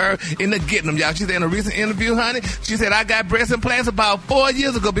bully her into getting them, y'all. She said in a recent interview, honey, she said, I got breast implants about 4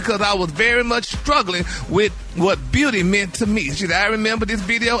 years ago because I was very much struggling with what beauty meant to me. She said, I remember this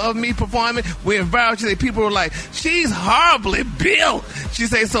video of me performing went viral. She said, people were like, she's horribly built. She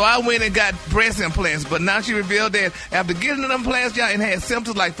said, so I went and got breast implants. But now she revealed that after getting them implants, y'all, and had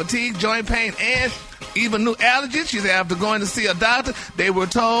symptoms like fatigue, joint pain, and even new allergies. She said after going to see a doctor, they were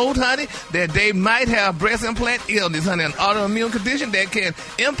told, honey, that they might have breast implant illness, honey, an autoimmune condition that can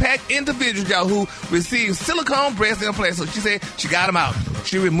impact individuals, y'all, who receive silicone breast implants. So she said she got them out.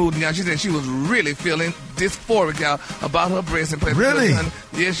 She removed them, y'all. She said she was really feeling dysphoric, y'all, about her breast implant. Really? Honey,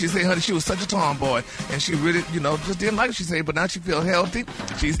 yeah, she said, honey, she was such a tomboy, and she really, just didn't like it, she said, but now she feels healthy.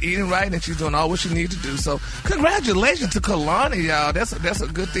 She's eating right, and she's doing all what she needs to do. So congratulations to Kalani, y'all. That's a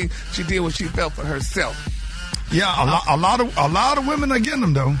good thing. She did what she felt for herself. Yeah, a lot of women are getting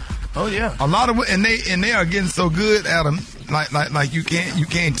them though. Oh yeah, a lot of and they are getting so good at them, like you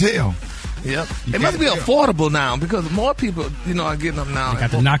can't tell. Yep, it must be affordable now because more people are getting them now. They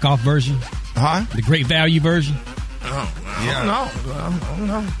got the knockoff version, the great value version. I don't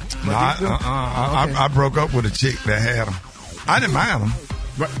know. I broke up with a chick that had them. I didn't mind them.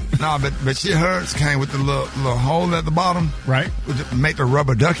 No, but hers came with the little hole at the bottom, right? Which make the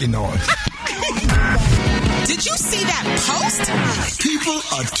rubber ducky noise. Did you see that post? People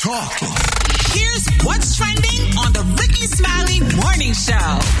are talking. Here's what's trending on the Rickey Smiley Morning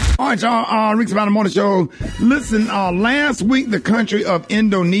Show. All right, y'all. Rickey Smiley Morning Show. Listen, last week the country of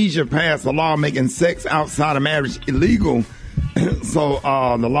Indonesia passed a law making sex outside of marriage illegal. So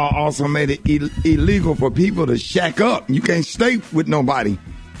the law also made it illegal for people to shack up. You can't stay with nobody.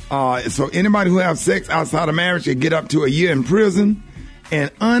 So anybody who has sex outside of marriage could get up to a year in prison. And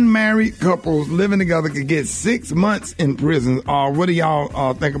unmarried couples living together could get 6 months in prison. What do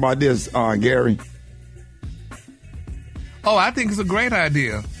y'all think about this, Gary? Oh, I think it's a great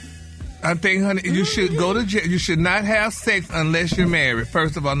idea. I think, honey, you should go to jail. You should not have sex unless you're married,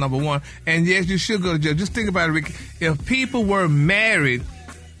 first of all, number one. And yes, you should go to jail. Just think about it, Ricky. If people were married,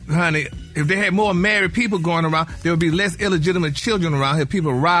 honey, if they had more married people going around, there would be less illegitimate children around here,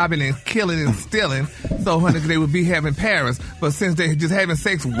 people robbing and killing and stealing. So, honey, they would be having parents. But since they're just having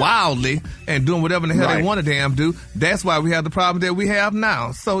sex wildly and doing whatever the hell they want to damn do, that's why we have the problem that we have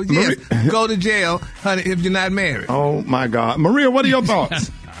now. So, yes, go to jail, honey, if you're not married. Oh, my God. Maria, what are your thoughts?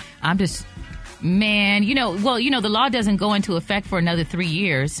 I'm just... Man, the law doesn't go into effect for another 3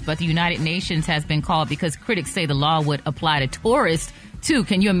 years, but the United Nations has been called because critics say the law would apply to tourists, too.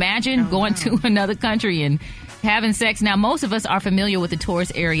 Can you imagine going to another country and having sex? Now, most of us are familiar with the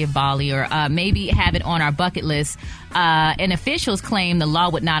tourist area of Bali or maybe have it on our bucket list. And officials claim the law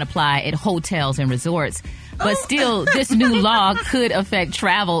would not apply at hotels and resorts. But still, this new law could affect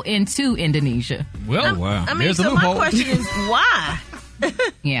travel into Indonesia. Well, wow. I mean, so my question is, why?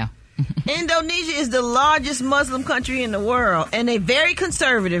 Yeah. Indonesia is the largest Muslim country in the world, and they very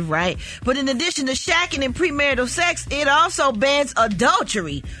conservative, right? But in addition to shacking and premarital sex, it also bans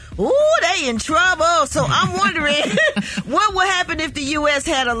adultery. Ooh, they in trouble. So I'm wondering, what would happen if the U.S.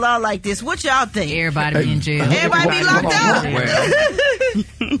 had a law like this? What y'all think? Everybody be in jail. Everybody be locked up.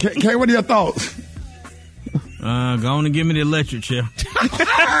 Kay, what are your thoughts? Go on and give me the electric chair. Not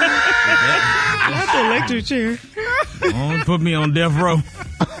the electric chair. Don't put me on death row.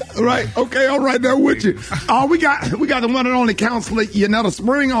 Right. Okay. All right. There with you. We got the one and only counselor Yanetta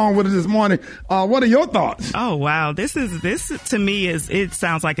Spring on with us this morning. What are your thoughts? Oh wow, this to me it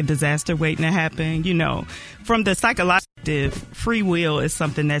sounds like a disaster waiting to happen. You know, from the psychological free will is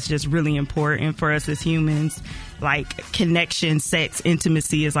something that's just really important for us as humans. Like connection, sex,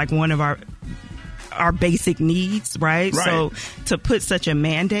 intimacy is like one of our basic needs, right? So to put such a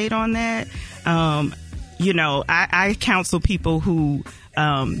mandate on that, you know, I counsel people who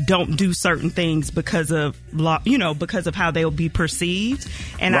don't do certain things because of because of how they'll be perceived,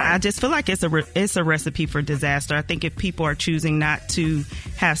 and I just feel like it's a recipe for disaster. I think if people are choosing not to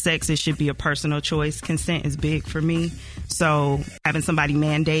have sex, it should be a personal choice. Consent is big for me, so having somebody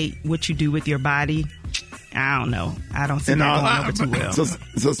mandate what you do with your body, I don't know. I don't see that going over too well.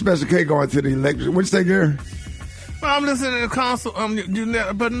 So Special K going to the electric. What'd you say, Gary? Well, I'm listening to the console,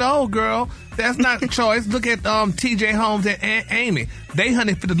 but no, girl, that's not the choice. Look at T.J. Holmes and Amy. They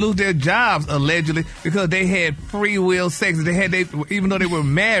hunted to lose their jobs allegedly because they had free will sex. Even though they were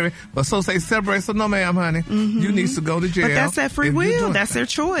married, but so say separate. So no, ma'am, honey, you need to go to jail. But that's that free will. That's their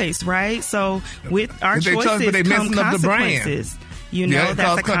choice, right? So with our choices come consequences. You know,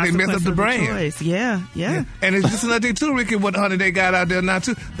 that's a consequence of the choice. Yeah. And it's just another thing too, Ricky. What honey they got out there now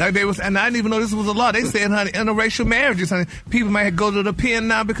too? Like and I didn't even know this was a law. They said, honey, interracial marriages, honey, people might go to the pen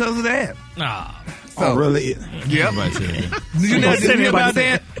now because of that. Oh, really? Yep. You never hear about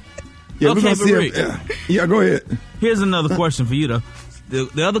that? Yeah, okay, but Rick, yeah, go ahead. Here's another question for you though.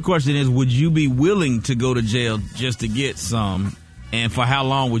 The other question is, would you be willing to go to jail just to get some? And for how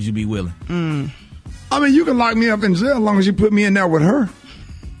long would you be willing? I mean, you can lock me up in jail as long as you put me in there with her.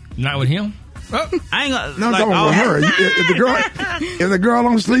 Not with him? I ain't gonna. No, with her. If the girl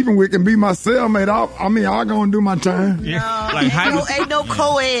I'm sleeping with can be my cellmate, I'll go and do my time. Yeah. Ain't no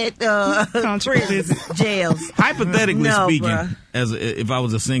co-ed jails. Hypothetically speaking, if I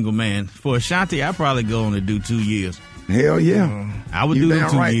was a single man, for Ashanti, I'd probably go on to do 2 years. Hell yeah. I would do them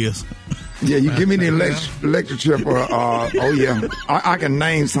 2 years. Yeah, you give me the electric chair for, I can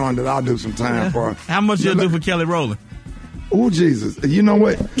name someone that I'll do some time for. How much you'll do for Kelly Rowland? Oh, Jesus. You know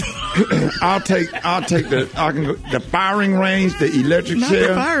what? I'll take the firing range, the electric chair.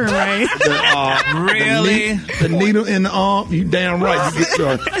 The firing range. Really? The needle in the arm. You damn right. You get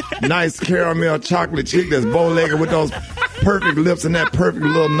your nice caramel chocolate chick that's bow-legged with those perfect lips and that perfect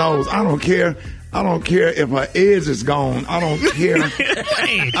little nose. I don't care. I don't care if her edge is gone. I don't care.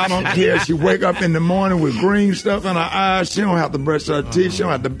 I don't care if she wake up in the morning with green stuff in her eyes. She don't have to brush her teeth. She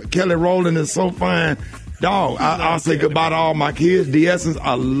don't have to. Kelly Rowland is so fine. Dog, I'll say goodbye to all my kids. The Essence,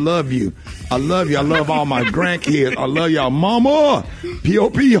 I love you. I love you. I love all my grandkids. I love y'all. Mama,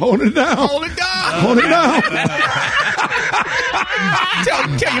 P.O.P., hold it down. Hold it down. Hold it down.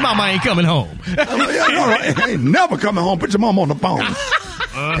 Tell your mama I ain't coming home. I ain't never coming home. Put your mama on the phone.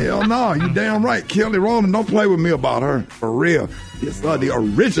 Hell no, you damn right. Kelly Rowland, don't play with me about her. For real. It's the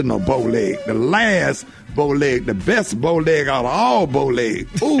original bow leg, the last bow leg, the best bow leg out of all bow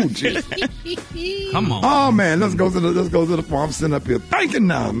legs. Ooh, Jesus. Come on. Oh man, let's go to the farm. I'm sitting up here thinking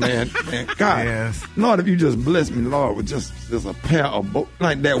now, man. God, yes. Lord, if you just bless me, Lord, with just a pair of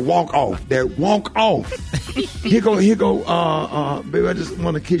like that walk off. Here go, baby, I just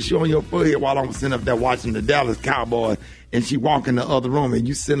want to kiss you on your forehead while I'm sitting up there watching the Dallas Cowboys. And she walk in the other room, and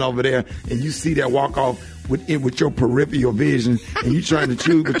you sitting over there, and you see that walk off with your peripheral vision, and you trying to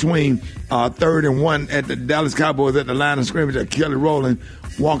choose between 3rd and 1 at the Dallas Cowboys at the line of scrimmage at Kelly Rowland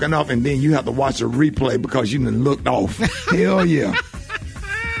walking off, and then you have to watch a replay because you done looked off. Hell yeah.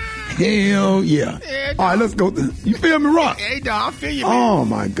 Hell yeah. All right, let's go. You feel me, Rock? Hey, dog, I feel you, man. Oh,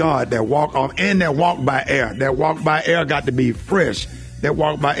 my God, that walk off and that walk by air. That walk by air got to be fresh. That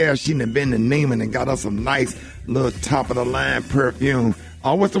walk by air, she done been to Neiman and got us some nice little top of the line perfume.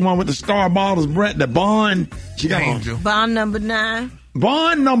 Oh, what's the one with the star bottles, Brett? The Bond. She got Angel. Bond number 9.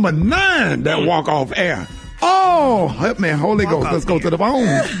 Bond number 9. That walk off air. Oh, help me, Holy Ghost. Let's go to the phone.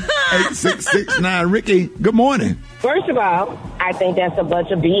 8669 Ricky. Good morning. First of all, I think that's a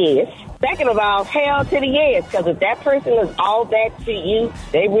bunch of BS. Second of all, hell to the yes, because if that person is all that to you,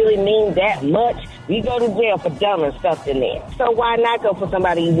 they really mean that much, we go to jail for dumber stuff than that. So why not go for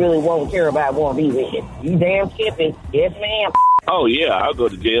somebody you really won't care about, won't be with? You damn skipping. Yes, ma'am. Oh, yeah, I'll go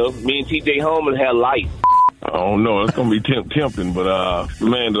to jail. Me and TJ Holman have life. I don't know. It's going to be tempting, but,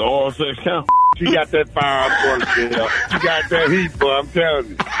 man, the oral sex count. She got that fire for the jail. She got that heat, boy, I'm telling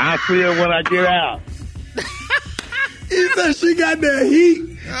you. I see her when I get out. He said she got that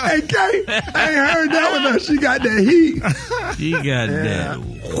heat. Hey, Kay, I ain't heard that one. She got that heat. She got that.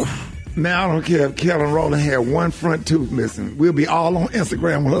 Man, I don't care if Kellen Rowland had one front tooth missing. We'll be all on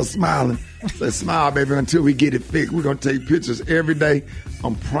Instagram with her smiling. Say, smile, baby, until we get it fixed. We're going to take pictures every day.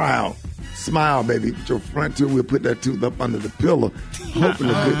 I'm proud. Smile, baby. With your front tooth, we'll put that tooth up under the pillow.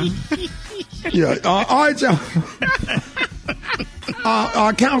 Hopefully good. Yeah. All right, y'all.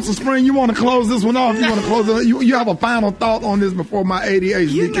 Council Spring, you want to close this one off? You want to close it? You have a final thought on this before my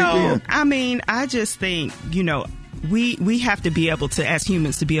ADHD kick in? I mean, I just think, we have to be able to, as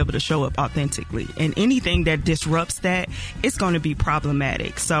humans, to be able to show up authentically. And anything that disrupts that, it's going to be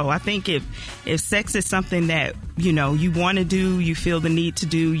problematic. So I think if sex is something that, you want to do, you feel the need to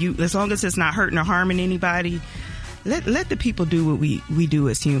do, as long as it's not hurting or harming anybody, let the people do what we do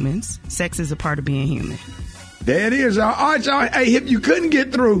as humans. Sex is a part of being human. There it is, y'all. All right, y'all. Hey, if you couldn't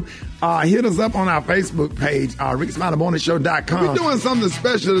get through, hit us up on our Facebook page, RickySmileyMorningShow.com. We're doing something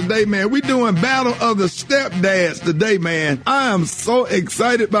special today, man. We're doing Battle of the Stepdads today, man. I am so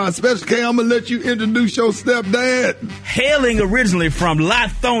excited by it. Special K, I'm going to let you introduce your stepdad. Hailing originally from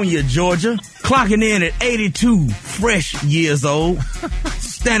Lithonia, Georgia, clocking in at 82 fresh years old,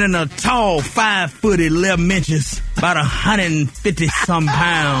 standing a tall 5 foot 11 inches, about 150-some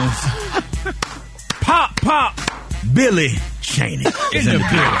pounds. Pop, Billy Cheney. In the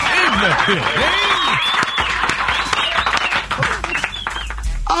building.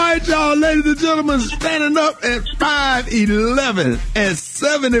 All right, y'all, ladies and gentlemen, standing up at 5'11", at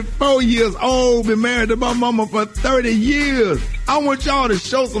 74 years old, been married to my mama for 30 years. I want y'all to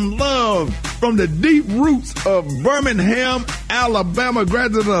show some love from the deep roots of Birmingham, Alabama,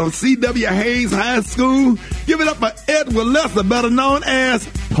 graduate of C.W. Hayes High School. Give it up for Edward Lester, better known as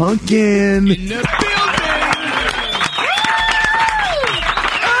Pumpkin. In the building.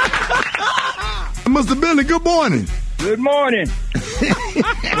 Mr. Billy, good morning. Good morning.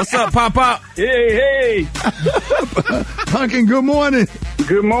 What's up, Pop? Hey. Pumpkin, good morning.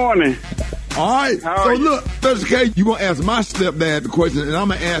 Good morning. All right. So look, Special K, you're going to ask my stepdad the question, and I'm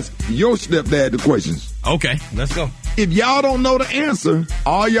going to ask your stepdad the questions. Okay, let's go. If y'all don't know the answer,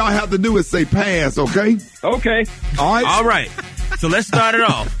 all y'all have to do is say pass, okay? Okay. All right. So let's start it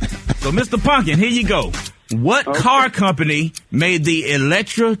off. So, Mr. Pumpkin, here you go. What car company made the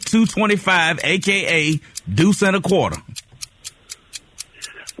Electra 225, a.k.a. Deuce and a Quarter?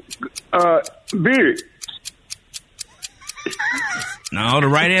 Beard. No, the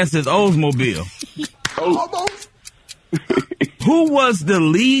right answer is Oldsmobile. Who was the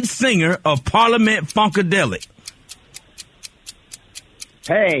lead singer of Parliament Funkadelic?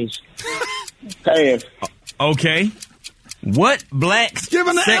 Pass. Okay. What black... Give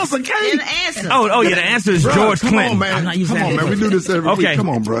him the answer, Kate. Give the answer. Oh, yeah, the answer is George Clinton. Come on, man. I'm not using that. We do this every week. Come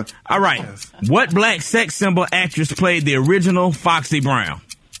on, bro. All right. What black sex symbol actress played the original Foxy Brown?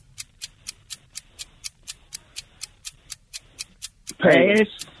 Pass.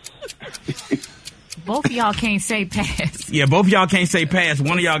 Both of y'all can't say pass. Yeah, both of y'all can't say pass.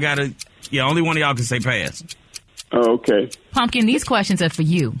 One of y'all got to... Yeah, only one of y'all can say pass. Okay. Pumpkin, these questions are for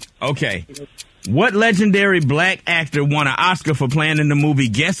you. Okay. What legendary black actor won an Oscar for playing in the movie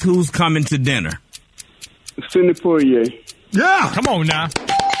Guess Who's Coming to Dinner? Sidney Poitier. Yeah. Come on now.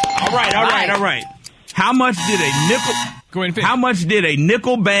 All right. How much did a nickel... Go ahead and finish. How much did a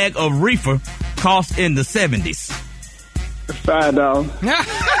nickel bag of reefer cost in the 70s? $5.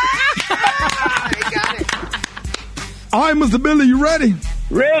 All right, Mr. Billy, you ready?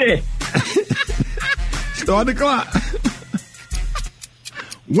 Ready. Start the clock.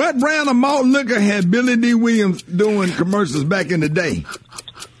 What brand of malt liquor had Billy D. Williams doing commercials back in the day?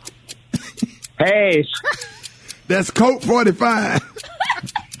 Pass. That's Coke 45.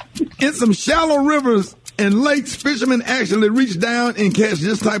 In some shallow rivers and lakes, fishermen actually reach down and catch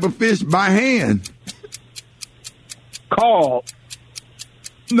this type of fish by hand. Call.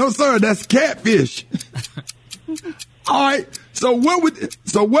 No, sir, that's catfish. All right. So what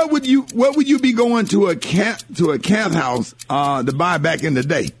would you be going to a cat house to buy back in the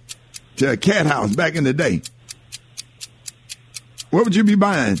day? To a cat house back in the day. What would you be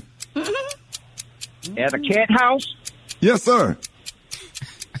buying? At a cat house? Yes, sir.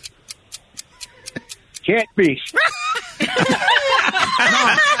 Catfish.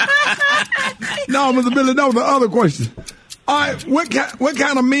 No, Mr. Billy, that was the other question. All right, what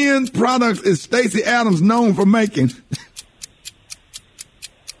kind of men's products is Stacey Adams known for making?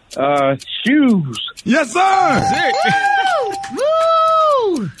 Shoes. Yes, sir.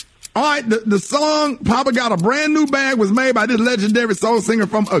 Woo! All right, the song Papa Got a Brand New Bag was made by this legendary soul singer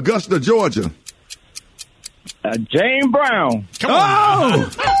from Augusta, Georgia. James Brown. Come on.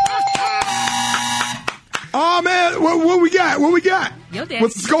 Oh, man, what we got? What we got? Yo, Daddy.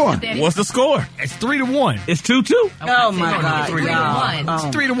 What's the score? What's the score? It's 3-1. It's 2-2. Oh my God! 3-1. It's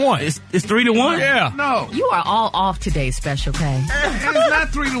 3-1. It's 3-1. Yeah. No. You are all off today, Special K. And it's not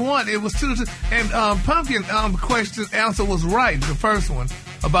 3-1. It was 2-2. And Pumpkin question answer was right. The first one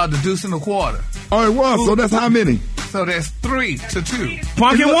about the deuce and the quarter. Oh, it was. So that's how many? So that's 3-2.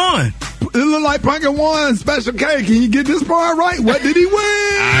 Pumpkin won. It looked like Pumpkin won. Special K. Can you get this part right? What did he win?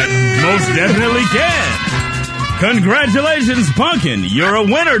 I most definitely can. Congratulations, Pumpkin. You're a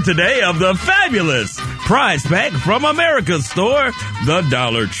winner today of the fabulous prize pack from America's store, the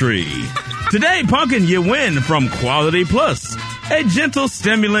Dollar Tree. Today, Pumpkin, you win from Quality Plus, a gentle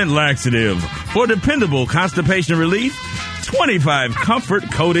stimulant laxative for dependable constipation relief, 25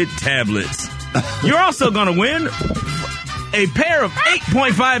 comfort-coated tablets. You're also going to win a pair of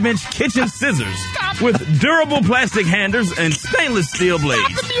 8.5-inch kitchen scissors with durable plastic handles and stainless steel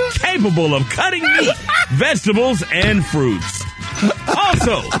blades, capable of cutting meat, vegetables, and fruits.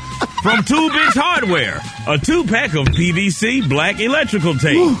 Also, from Tube Inch Hardware, a 2-pack of PVC black electrical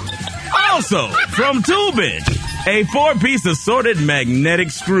tape. Also, from Tube Inch, a 4-piece assorted magnetic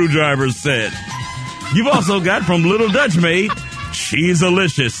screwdriver set. You've also got from Little Dutch Maid,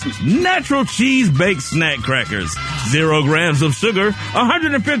 Cheese-alicious natural cheese baked snack crackers, 0 grams of sugar,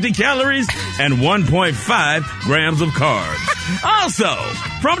 150 calories, and 1.5 grams of carbs. Also,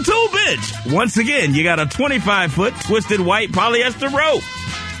 from Tube Inch, once again, you got a 25-foot twisted white polyester rope.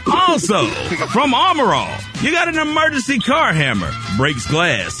 Also, from Armor All, you got an emergency car hammer, breaks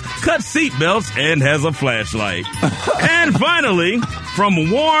glass, cuts seat belts, and has a flashlight. And finally, from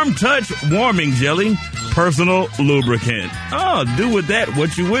Warm Touch Warming Jelly, personal lubricant. Oh, do with that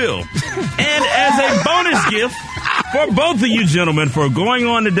what you will. And as a bonus gift for both of you gentlemen for going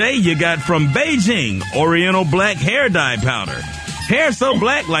on today, you got from Beijing Oriental Black Hair Dye Powder. Hair so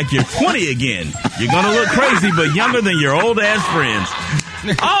black like you're 20 again. You're going to look crazy but younger than your old-ass friends.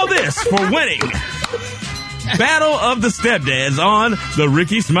 All this for winning Battle of the Stepdads on the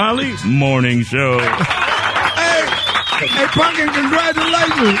Rickey Smiley Morning Show. Hey, Pumpkin,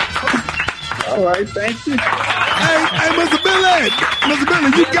 congratulations. All right, thank you. Hey, Mr. Billy,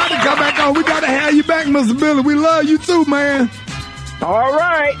 you got to come back on. We got to have you back, Mr. Billy. We love you too, man. All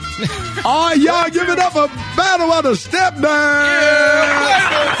right. All right, y'all give it up for Battle of the Stepdads.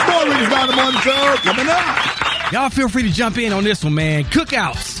 Yeah. Morning's about the morning show coming up. Y'all feel free to jump in on this one, man.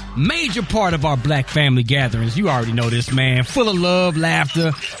 Cookouts, major part of our black family gatherings. You already know this, man. Full of love,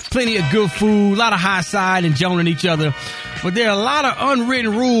 laughter, plenty of good food, a lot of high side and joning each other. But there are a lot of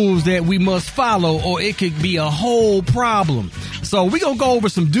unwritten rules that we must follow or it could be a whole problem. So we're going to go over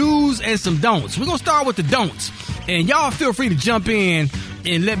some do's and some don'ts. We're going to start with the don'ts. And y'all feel free to jump in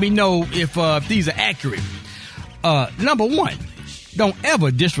and let me know if these are accurate. Number 1, don't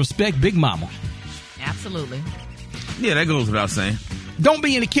ever disrespect Big Mama. Absolutely. Yeah, that goes without saying. Don't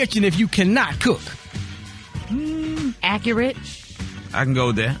be in the kitchen if you cannot cook. Accurate. I can go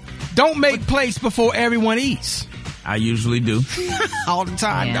with that. Don't make plates before everyone eats. I usually do. All the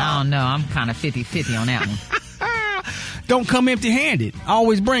time, Yeah, I don't know. I'm kind of 50-50 on that one. Don't come empty-handed.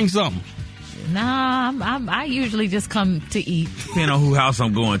 Always bring something. Nah, I usually just come to eat. Depending on whose house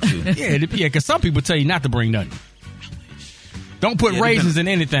I'm going to. Yeah, because some people tell you not to bring nothing. Don't put raisins in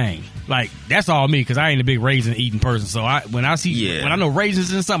anything. Like, that's all me, because I ain't a big raisin eating person. So when I know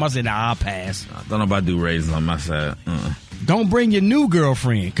raisins in something, I say, nah, I'll pass. I don't know if I do raisins on my side. Don't bring your new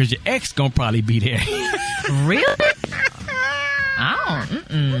girlfriend, because your ex gonna probably be there. Really?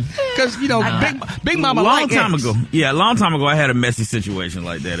 Because, Big Mama a long like time ex. ago. Yeah, a long time ago, I had a messy situation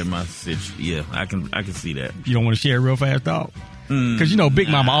like that in my situation. Yeah, I can see that. You don't want to share it real fast, dog? Because, Big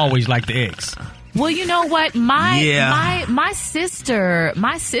Mama always liked the ex. Well, you know what? My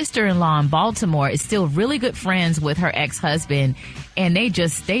sister-in-law in Baltimore is still really good friends with her ex-husband, and they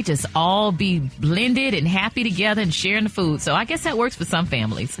just all be blended and happy together and sharing the food. So I guess that works for some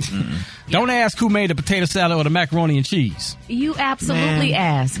families. Don't ask who made the potato salad or the macaroni and cheese. You absolutely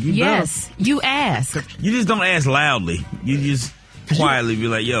ask. Yes, you ask. You just don't ask loudly. You just quietly be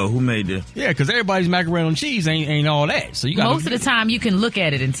like, yo, who made this? Yeah, because everybody's macaroni and cheese ain't all that. So you got most of the time you can look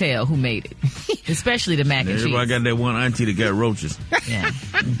at it and tell who made it, especially the mac and cheese. Everybody got that one auntie that got roaches. Yeah.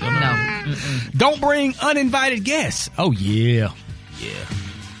 No. Don't bring uninvited guests. Oh, yeah. Yeah.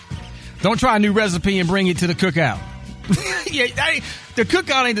 Don't try a new recipe and bring it to the cookout. The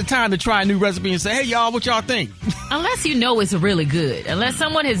cookout ain't the time to try a new recipe and say, hey, y'all, what y'all think? Unless you know it's really good. Unless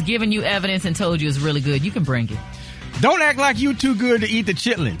someone has given you evidence and told you it's really good, you can bring it. Don't act like you too good to eat the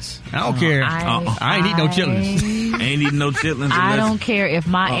chitlins. I don't care. I ain't eat no chitlins. Ain't eating no chitlins. I don't care if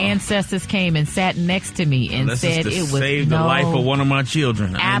my ancestors came and sat next to me and said it was save the life of one of my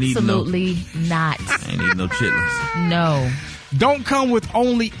children. Absolutely not. I ain't eating no chitlins. No. Don't come with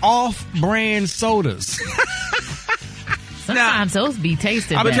only off-brand sodas. Sometimes those be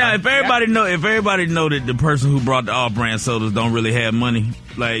tasted I'm better. telling you, if everybody know that the person who brought the off-brand sodas don't really have money,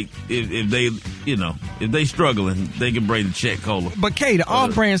 like if they struggling, they can bring the check cola. But Kay, the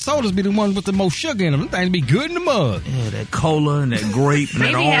off-brand sodas be the ones with the most sugar in them. Them things be good in the mug. Yeah, that cola and that grape and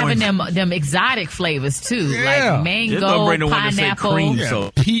They that be orange. having them exotic flavors too, Yeah. like mango,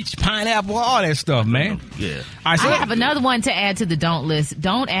 pineapple. Peach, pineapple, all that stuff, man. Yeah. I have another one to add to the don't list.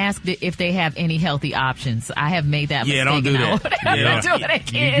 Don't ask if they have any healthy options. I have made that mistake. Yeah, don't do that. Don't do it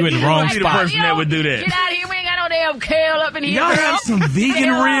again. You in the wrong Like, spot. The person that would do that. Get out of here. We ain't got no damn kale up in here. Y'all girl. have some vegan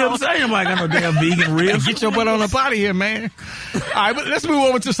ribs? Ain't nobody got no damn vegan ribs. Get your butt on up out of here, man. All right, but let's move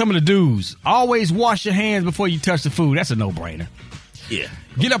over to some of the do's. Always wash your hands before you touch the food. That's a no-brainer. Yeah.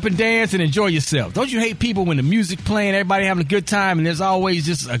 Get up and dance and enjoy yourself. Don't you hate people when the music playing, everybody having a good time, and there's always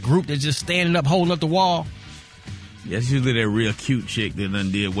just a group that's just standing up, holding up the wall? Yeah, it's usually that real cute chick that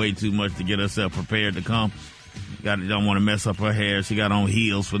done did way too much to get herself prepared to come. Don't want to mess up her hair. She got on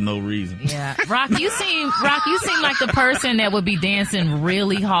heels for no reason. Yeah, Rock, you seem like the person that would be dancing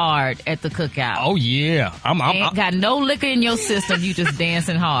really hard at the cookout. Oh yeah, Ain't got no liquor in your system. You just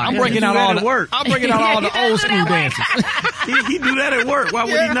dancing hard. I'm bringing out all the work. I'm bringing out all the old school dances. he do that at work. Why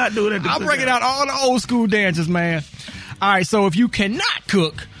would he not do it at the I'm bringing out all the old school dances, man. All right, so if you cannot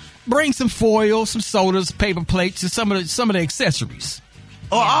cook, bring some foil, some sodas, paper plates, and some of the accessories.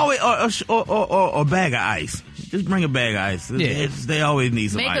 Or a bag of ice. Just bring a bag of ice. Yeah. They always need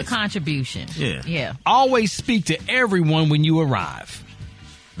some Make ice. a contribution. Yeah. Always speak to everyone when you arrive.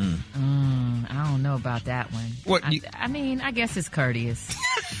 I don't know about that one. What? I mean, I guess it's courteous.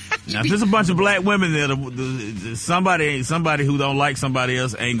 Now, if there's a bunch of black women there, somebody who don't like somebody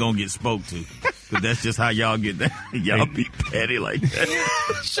else ain't gonna get spoke to. But that's just how y'all get that. Y'all be petty like that.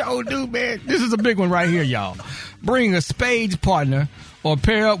 Sure do, man. This is a big one right here, y'all. Bring a spades partner or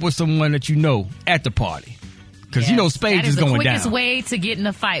pair up with someone that you know at the party. Because you know spades is going down. That is the quickest way to get in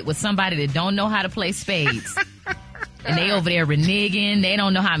a fight with somebody that don't know how to play spades. And they over there reneging. They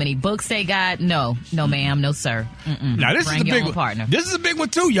don't know how many books they got. No, ma'am. No, sir. Mm-mm. Now, this Bring is a your big own one. partner. This is a big one,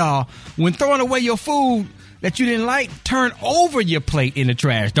 too, y'all. When throwing away your food that you didn't like, turn over your plate in the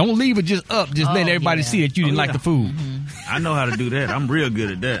trash. Don't leave it just up. Just let everybody see that you didn't like the food. I know how to do that. I'm real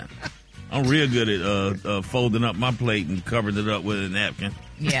good at that. I'm real good at folding up my plate and covering it up with a napkin.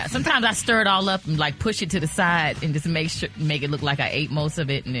 Yeah, sometimes I stir it all up and like push it to the side and just make it look like I ate most of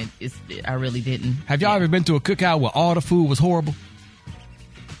it, and I really didn't. Have y'all ever been to a cookout where all the food was horrible?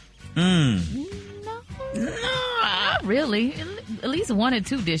 No, not really. At least one or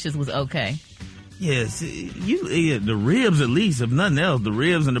two dishes was okay. Yes, the ribs at least. If nothing else, the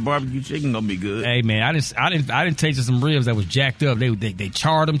ribs and the barbecue chicken gonna be good. Hey man, I didn't taste some ribs that was jacked up. They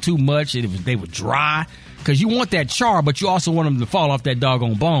charred them too much. They were dry. Because you want that char, but you also want them to fall off that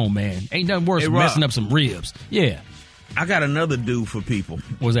doggone bone, man. Ain't nothing worse than messing up some ribs. Yeah. I got another do for people.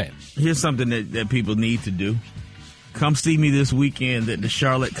 What's that? Here's something that people need to do. Come see me this weekend at the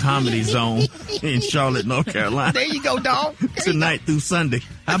Charlotte Comedy Zone in Charlotte, North Carolina. There you go, dog. Tonight through Sunday.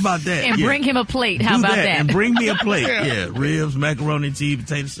 How about that? And bring him a plate. How about that? And bring me a plate. Yeah. Ribs, macaroni and cheese,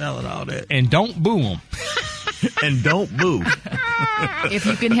 potato salad, all that. And don't boo them. And don't boo. If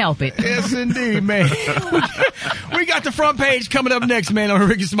you can help it. Yes, indeed, man. We got the front page coming up next, man, on the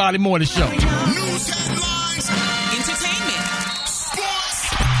Rickey Smiley Morning Show. News headlines. Entertainment.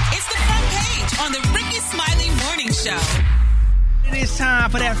 Sports. It's the front page on the Rickey Smiley Morning Show. It is time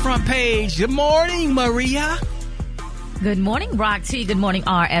for that front page. Good morning, Maria. Good morning, Rock T. Good morning,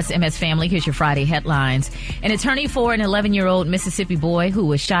 RSMS family. Here's your Friday headlines. An attorney for an 11-year-old Mississippi boy who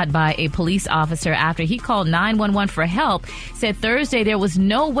was shot by a police officer after he called 911 for help said Thursday there was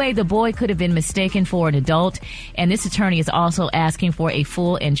no way the boy could have been mistaken for an adult. And this attorney is also asking for a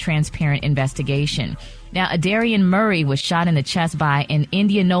full and transparent investigation. Now, Adarian Murray was shot in the chest by an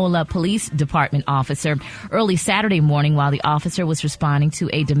Indianola Police Department officer early Saturday morning while the officer was responding to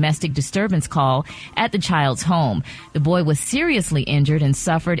a domestic disturbance call at the child's home. The boy was seriously injured and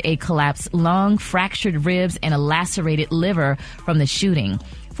suffered a collapsed lung, fractured ribs, and a lacerated liver from the shooting.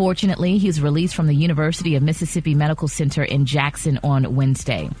 Fortunately, he was released from the University of Mississippi Medical Center in Jackson on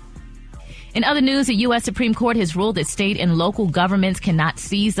Wednesday. In other news, the U.S. Supreme Court has ruled that state and local governments cannot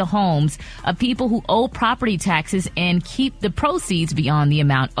seize the homes of people who owe property taxes and keep the proceeds beyond the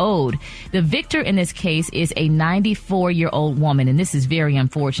amount owed. The victor in this case is a 94-year-old woman, and this is very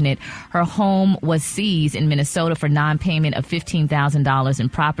unfortunate. Her home was seized in Minnesota for non-payment of $15,000 in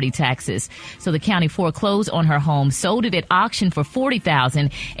property taxes. So the county foreclosed on her home, sold it at auction for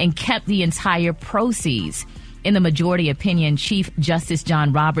 $40,000, and kept the entire proceeds. In the majority opinion, Chief Justice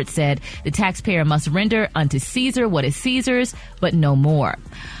John Roberts said the taxpayer must render unto Caesar what is Caesar's, but no more.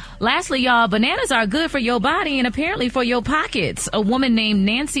 Lastly, y'all, bananas are good for your body and apparently for your pockets. A woman named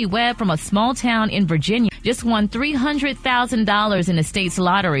Nancy Webb from a small town in Virginia just won $300,000 in the state's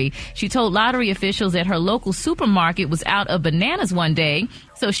lottery. She told lottery officials that her local supermarket was out of bananas one day,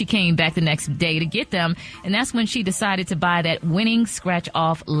 so she came back the next day to get them, and that's when she decided to buy that winning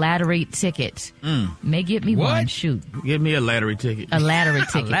scratch-off lottery ticket. May get me one. Shoot. Give me a lottery ticket. A lottery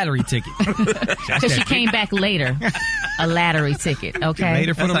ticket. A lottery ticket. Because she came back later. A lottery ticket, okay?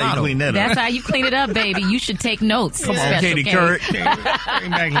 Later for the lotto. That's how you clean it up, baby. You should take notes. Come on, Katie Couric.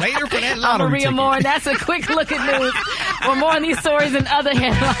 Came back later for that I'm lottery Maria ticket. Moore, and that's a quick look at news. For more on these stories and other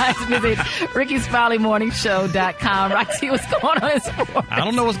headlines, visit Ricky'sMileyMorningShow.com. Roxy, what's going on in sports? I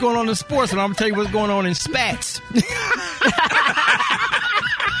don't know what's going on in sports, but I'm going to tell you what's going on in spats.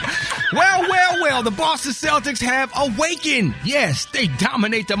 Well, the Boston Celtics have awakened. Yes, they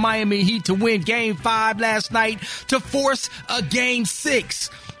dominate the Miami Heat to win Game 5 last night to force a Game 6.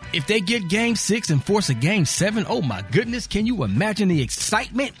 If they get Game 6 and force a Game 7, oh my goodness, can you imagine the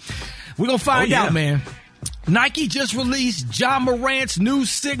excitement? We're going to find out, man. Nike just released Ja Morant's new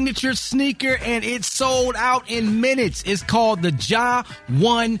signature sneaker, and it sold out in minutes. It's called the Ja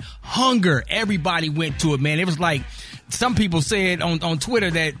 1 Hunger. Everybody went to it, man. It was like some people said on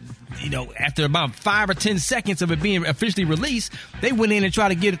Twitter that, you know, after about 5 or 10 seconds of it being officially released, they went in and tried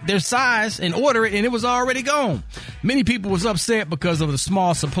to get their size and order it, and it was already gone. Many people was upset because of the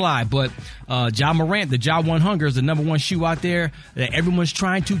small supply, but Ja Morant, the Ja 1 Hunger, is the number one shoe out there that everyone's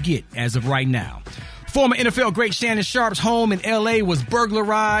trying to get as of right now. Former NFL great Shannon Sharp's home in L.A. was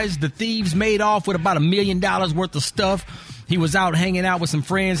burglarized. The thieves made off with about $1 million worth of stuff. He was out hanging out with some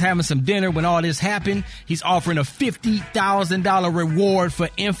friends, having some dinner when all this happened. He's offering a $50,000 reward for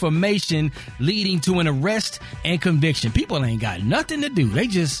information leading to an arrest and conviction. People ain't got nothing to do.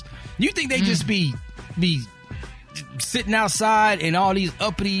 You think they just be sitting outside in all these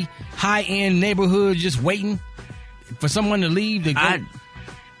uppity, high-end neighborhoods just waiting for someone to leave to go?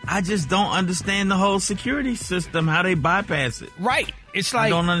 I just don't understand the whole security system, how they bypass it. Right. It's like, I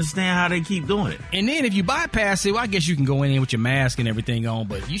don't understand how they keep doing it. And then if you bypass it, well, I guess you can go in with your mask and everything on,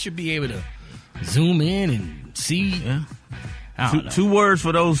 but you should be able to zoom in and see. Yeah. Two words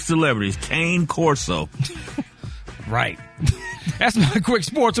for those celebrities: cane corso. Right. That's my quick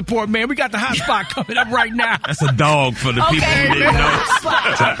sports report, man. We got the hot spot coming up right now. That's a dog for the people who didn't know.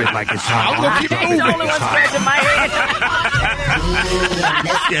 Drop it like it's hot. I'm going to keep moving. The only one scratching my head.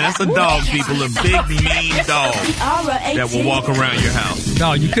 Yeah, that's a dog, people. A big, mean dog that will walk around your house.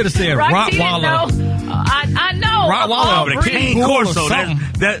 No, you could have said Rottweiler. I know. Rottweiler, but a cane corso.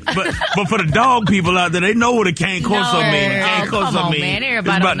 But for the dog people out there, they know what a cane corso means. Cane corso means man. it's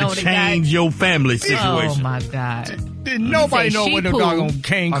Everybody about know to the change your family situation. Oh, my God. Didn't nobody know what the doggone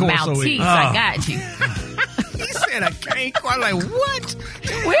cane corso is. I got you. He said a cane corso. I'm like, what?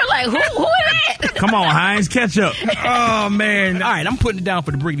 We're like, who is that? Come on, Heinz, catch up. Oh, man. All right, I'm putting it down for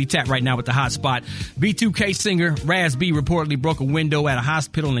the Briggity Tap right now with the hot spot. B2K singer Raz B reportedly broke a window at a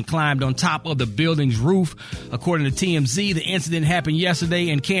hospital and climbed on top of the building's roof. According to TMZ, the incident happened yesterday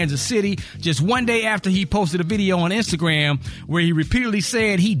in Kansas City, just one day after he posted a video on Instagram where he repeatedly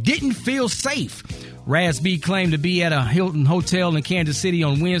said he didn't feel safe. Raz B claimed to be at a Hilton hotel in Kansas City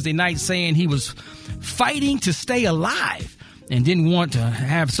on Wednesday night, saying he was fighting to stay alive and didn't want to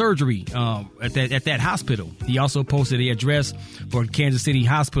have surgery at that hospital. He also posted the address for Kansas City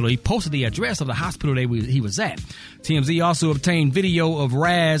Hospital. He posted the address of the hospital he was at. TMZ also obtained video of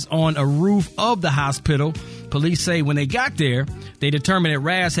Raz on a roof of the hospital. Police say when they got there, they determined that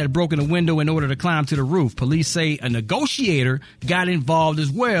Raz had broken a window in order to climb to the roof. Police say a negotiator got involved as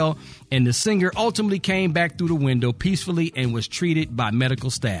well, and the singer ultimately came back through the window peacefully and was treated by medical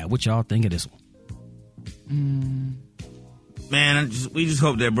staff. What y'all think of this one? Man, we just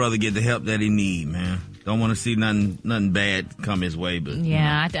hope that brother get the help that he need, man. Don't want to see nothing bad come his way, but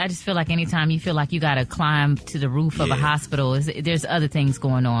yeah, I just feel like anytime you feel like you got to climb to the roof of a hospital, there's other things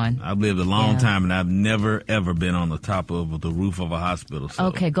going on. I've lived a long time, and I've never ever been on the top of the roof of a hospital. So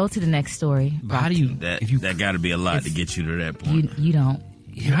okay, go to the next story. How do you? That got to be a lot to get you to that point. You don't.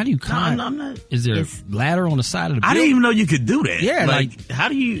 How do you climb? No, I'm not. Is there a ladder on the side of the building? I didn't even know you could do that. Yeah, like how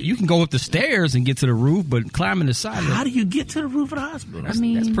do you? You can go up the stairs and get to the roof, but climbing the side. How do you get to the roof of the hospital?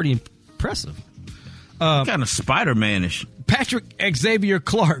 That's pretty impressive. Kind of Spider-Man-ish. Patrick Xavier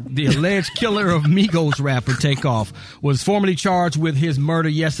Clark, the alleged killer of Migos rapper Takeoff, was formally charged with his murder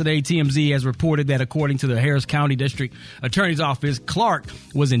yesterday. TMZ has reported that according to the Harris County District Attorney's Office, Clark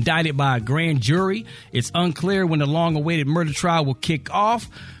was indicted by a grand jury. It's unclear when the long-awaited murder trial will kick off.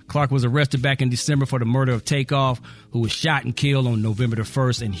 Clark was arrested back in December for the murder of Takeoff, who was shot and killed on November the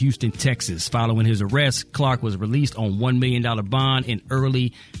 1st in Houston, Texas. Following his arrest, Clark was released on $1 million bond in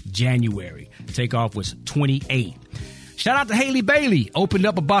early January. Takeoff was 28. Shout out to Halle Bailey. Opened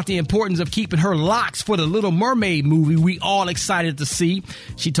up about the importance of keeping her locks for the Little Mermaid movie we all excited to see.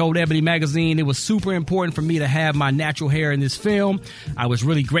 She told Ebony Magazine it was super important for me to have my natural hair in this film. I was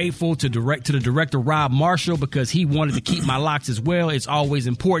really grateful to the director Rob Marshall because he wanted to keep my locks as well. It's always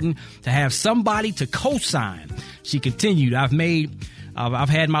important to have somebody to co-sign. She continued, I've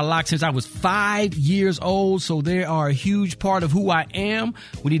had my locks since I was 5 years old, so they are a huge part of who I am.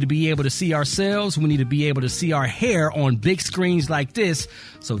 We need to be able to see ourselves. We need to be able to see our hair on big screens like this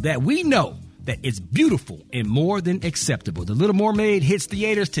so that we know that it's beautiful and more than acceptable. The Little Mermaid hits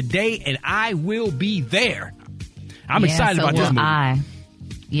theaters today, and I will be there. I'm excited about this movie.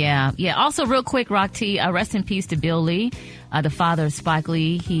 Yeah. Also, real quick, Rock T, rest in peace to Bill Lee, the father of Spike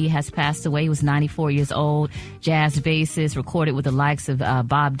Lee. He has passed away. He was 94 years old. Jazz bassist, recorded with the likes of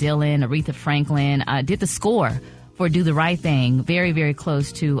Bob Dylan, Aretha Franklin, did the score for Do the Right Thing. Very, very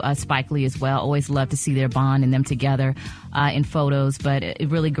close to Spike Lee as well. Always love to see their bond and them together in photos. But it's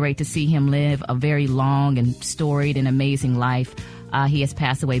really great to see him live a very long and storied and amazing life. He has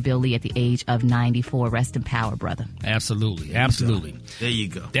passed away, Bill Lee, at the age of 94. Rest in power, brother. Absolutely. There you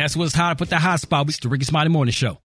go. That's what's hot. Put the hot spot. It's the Rickey Smiley Morning Show.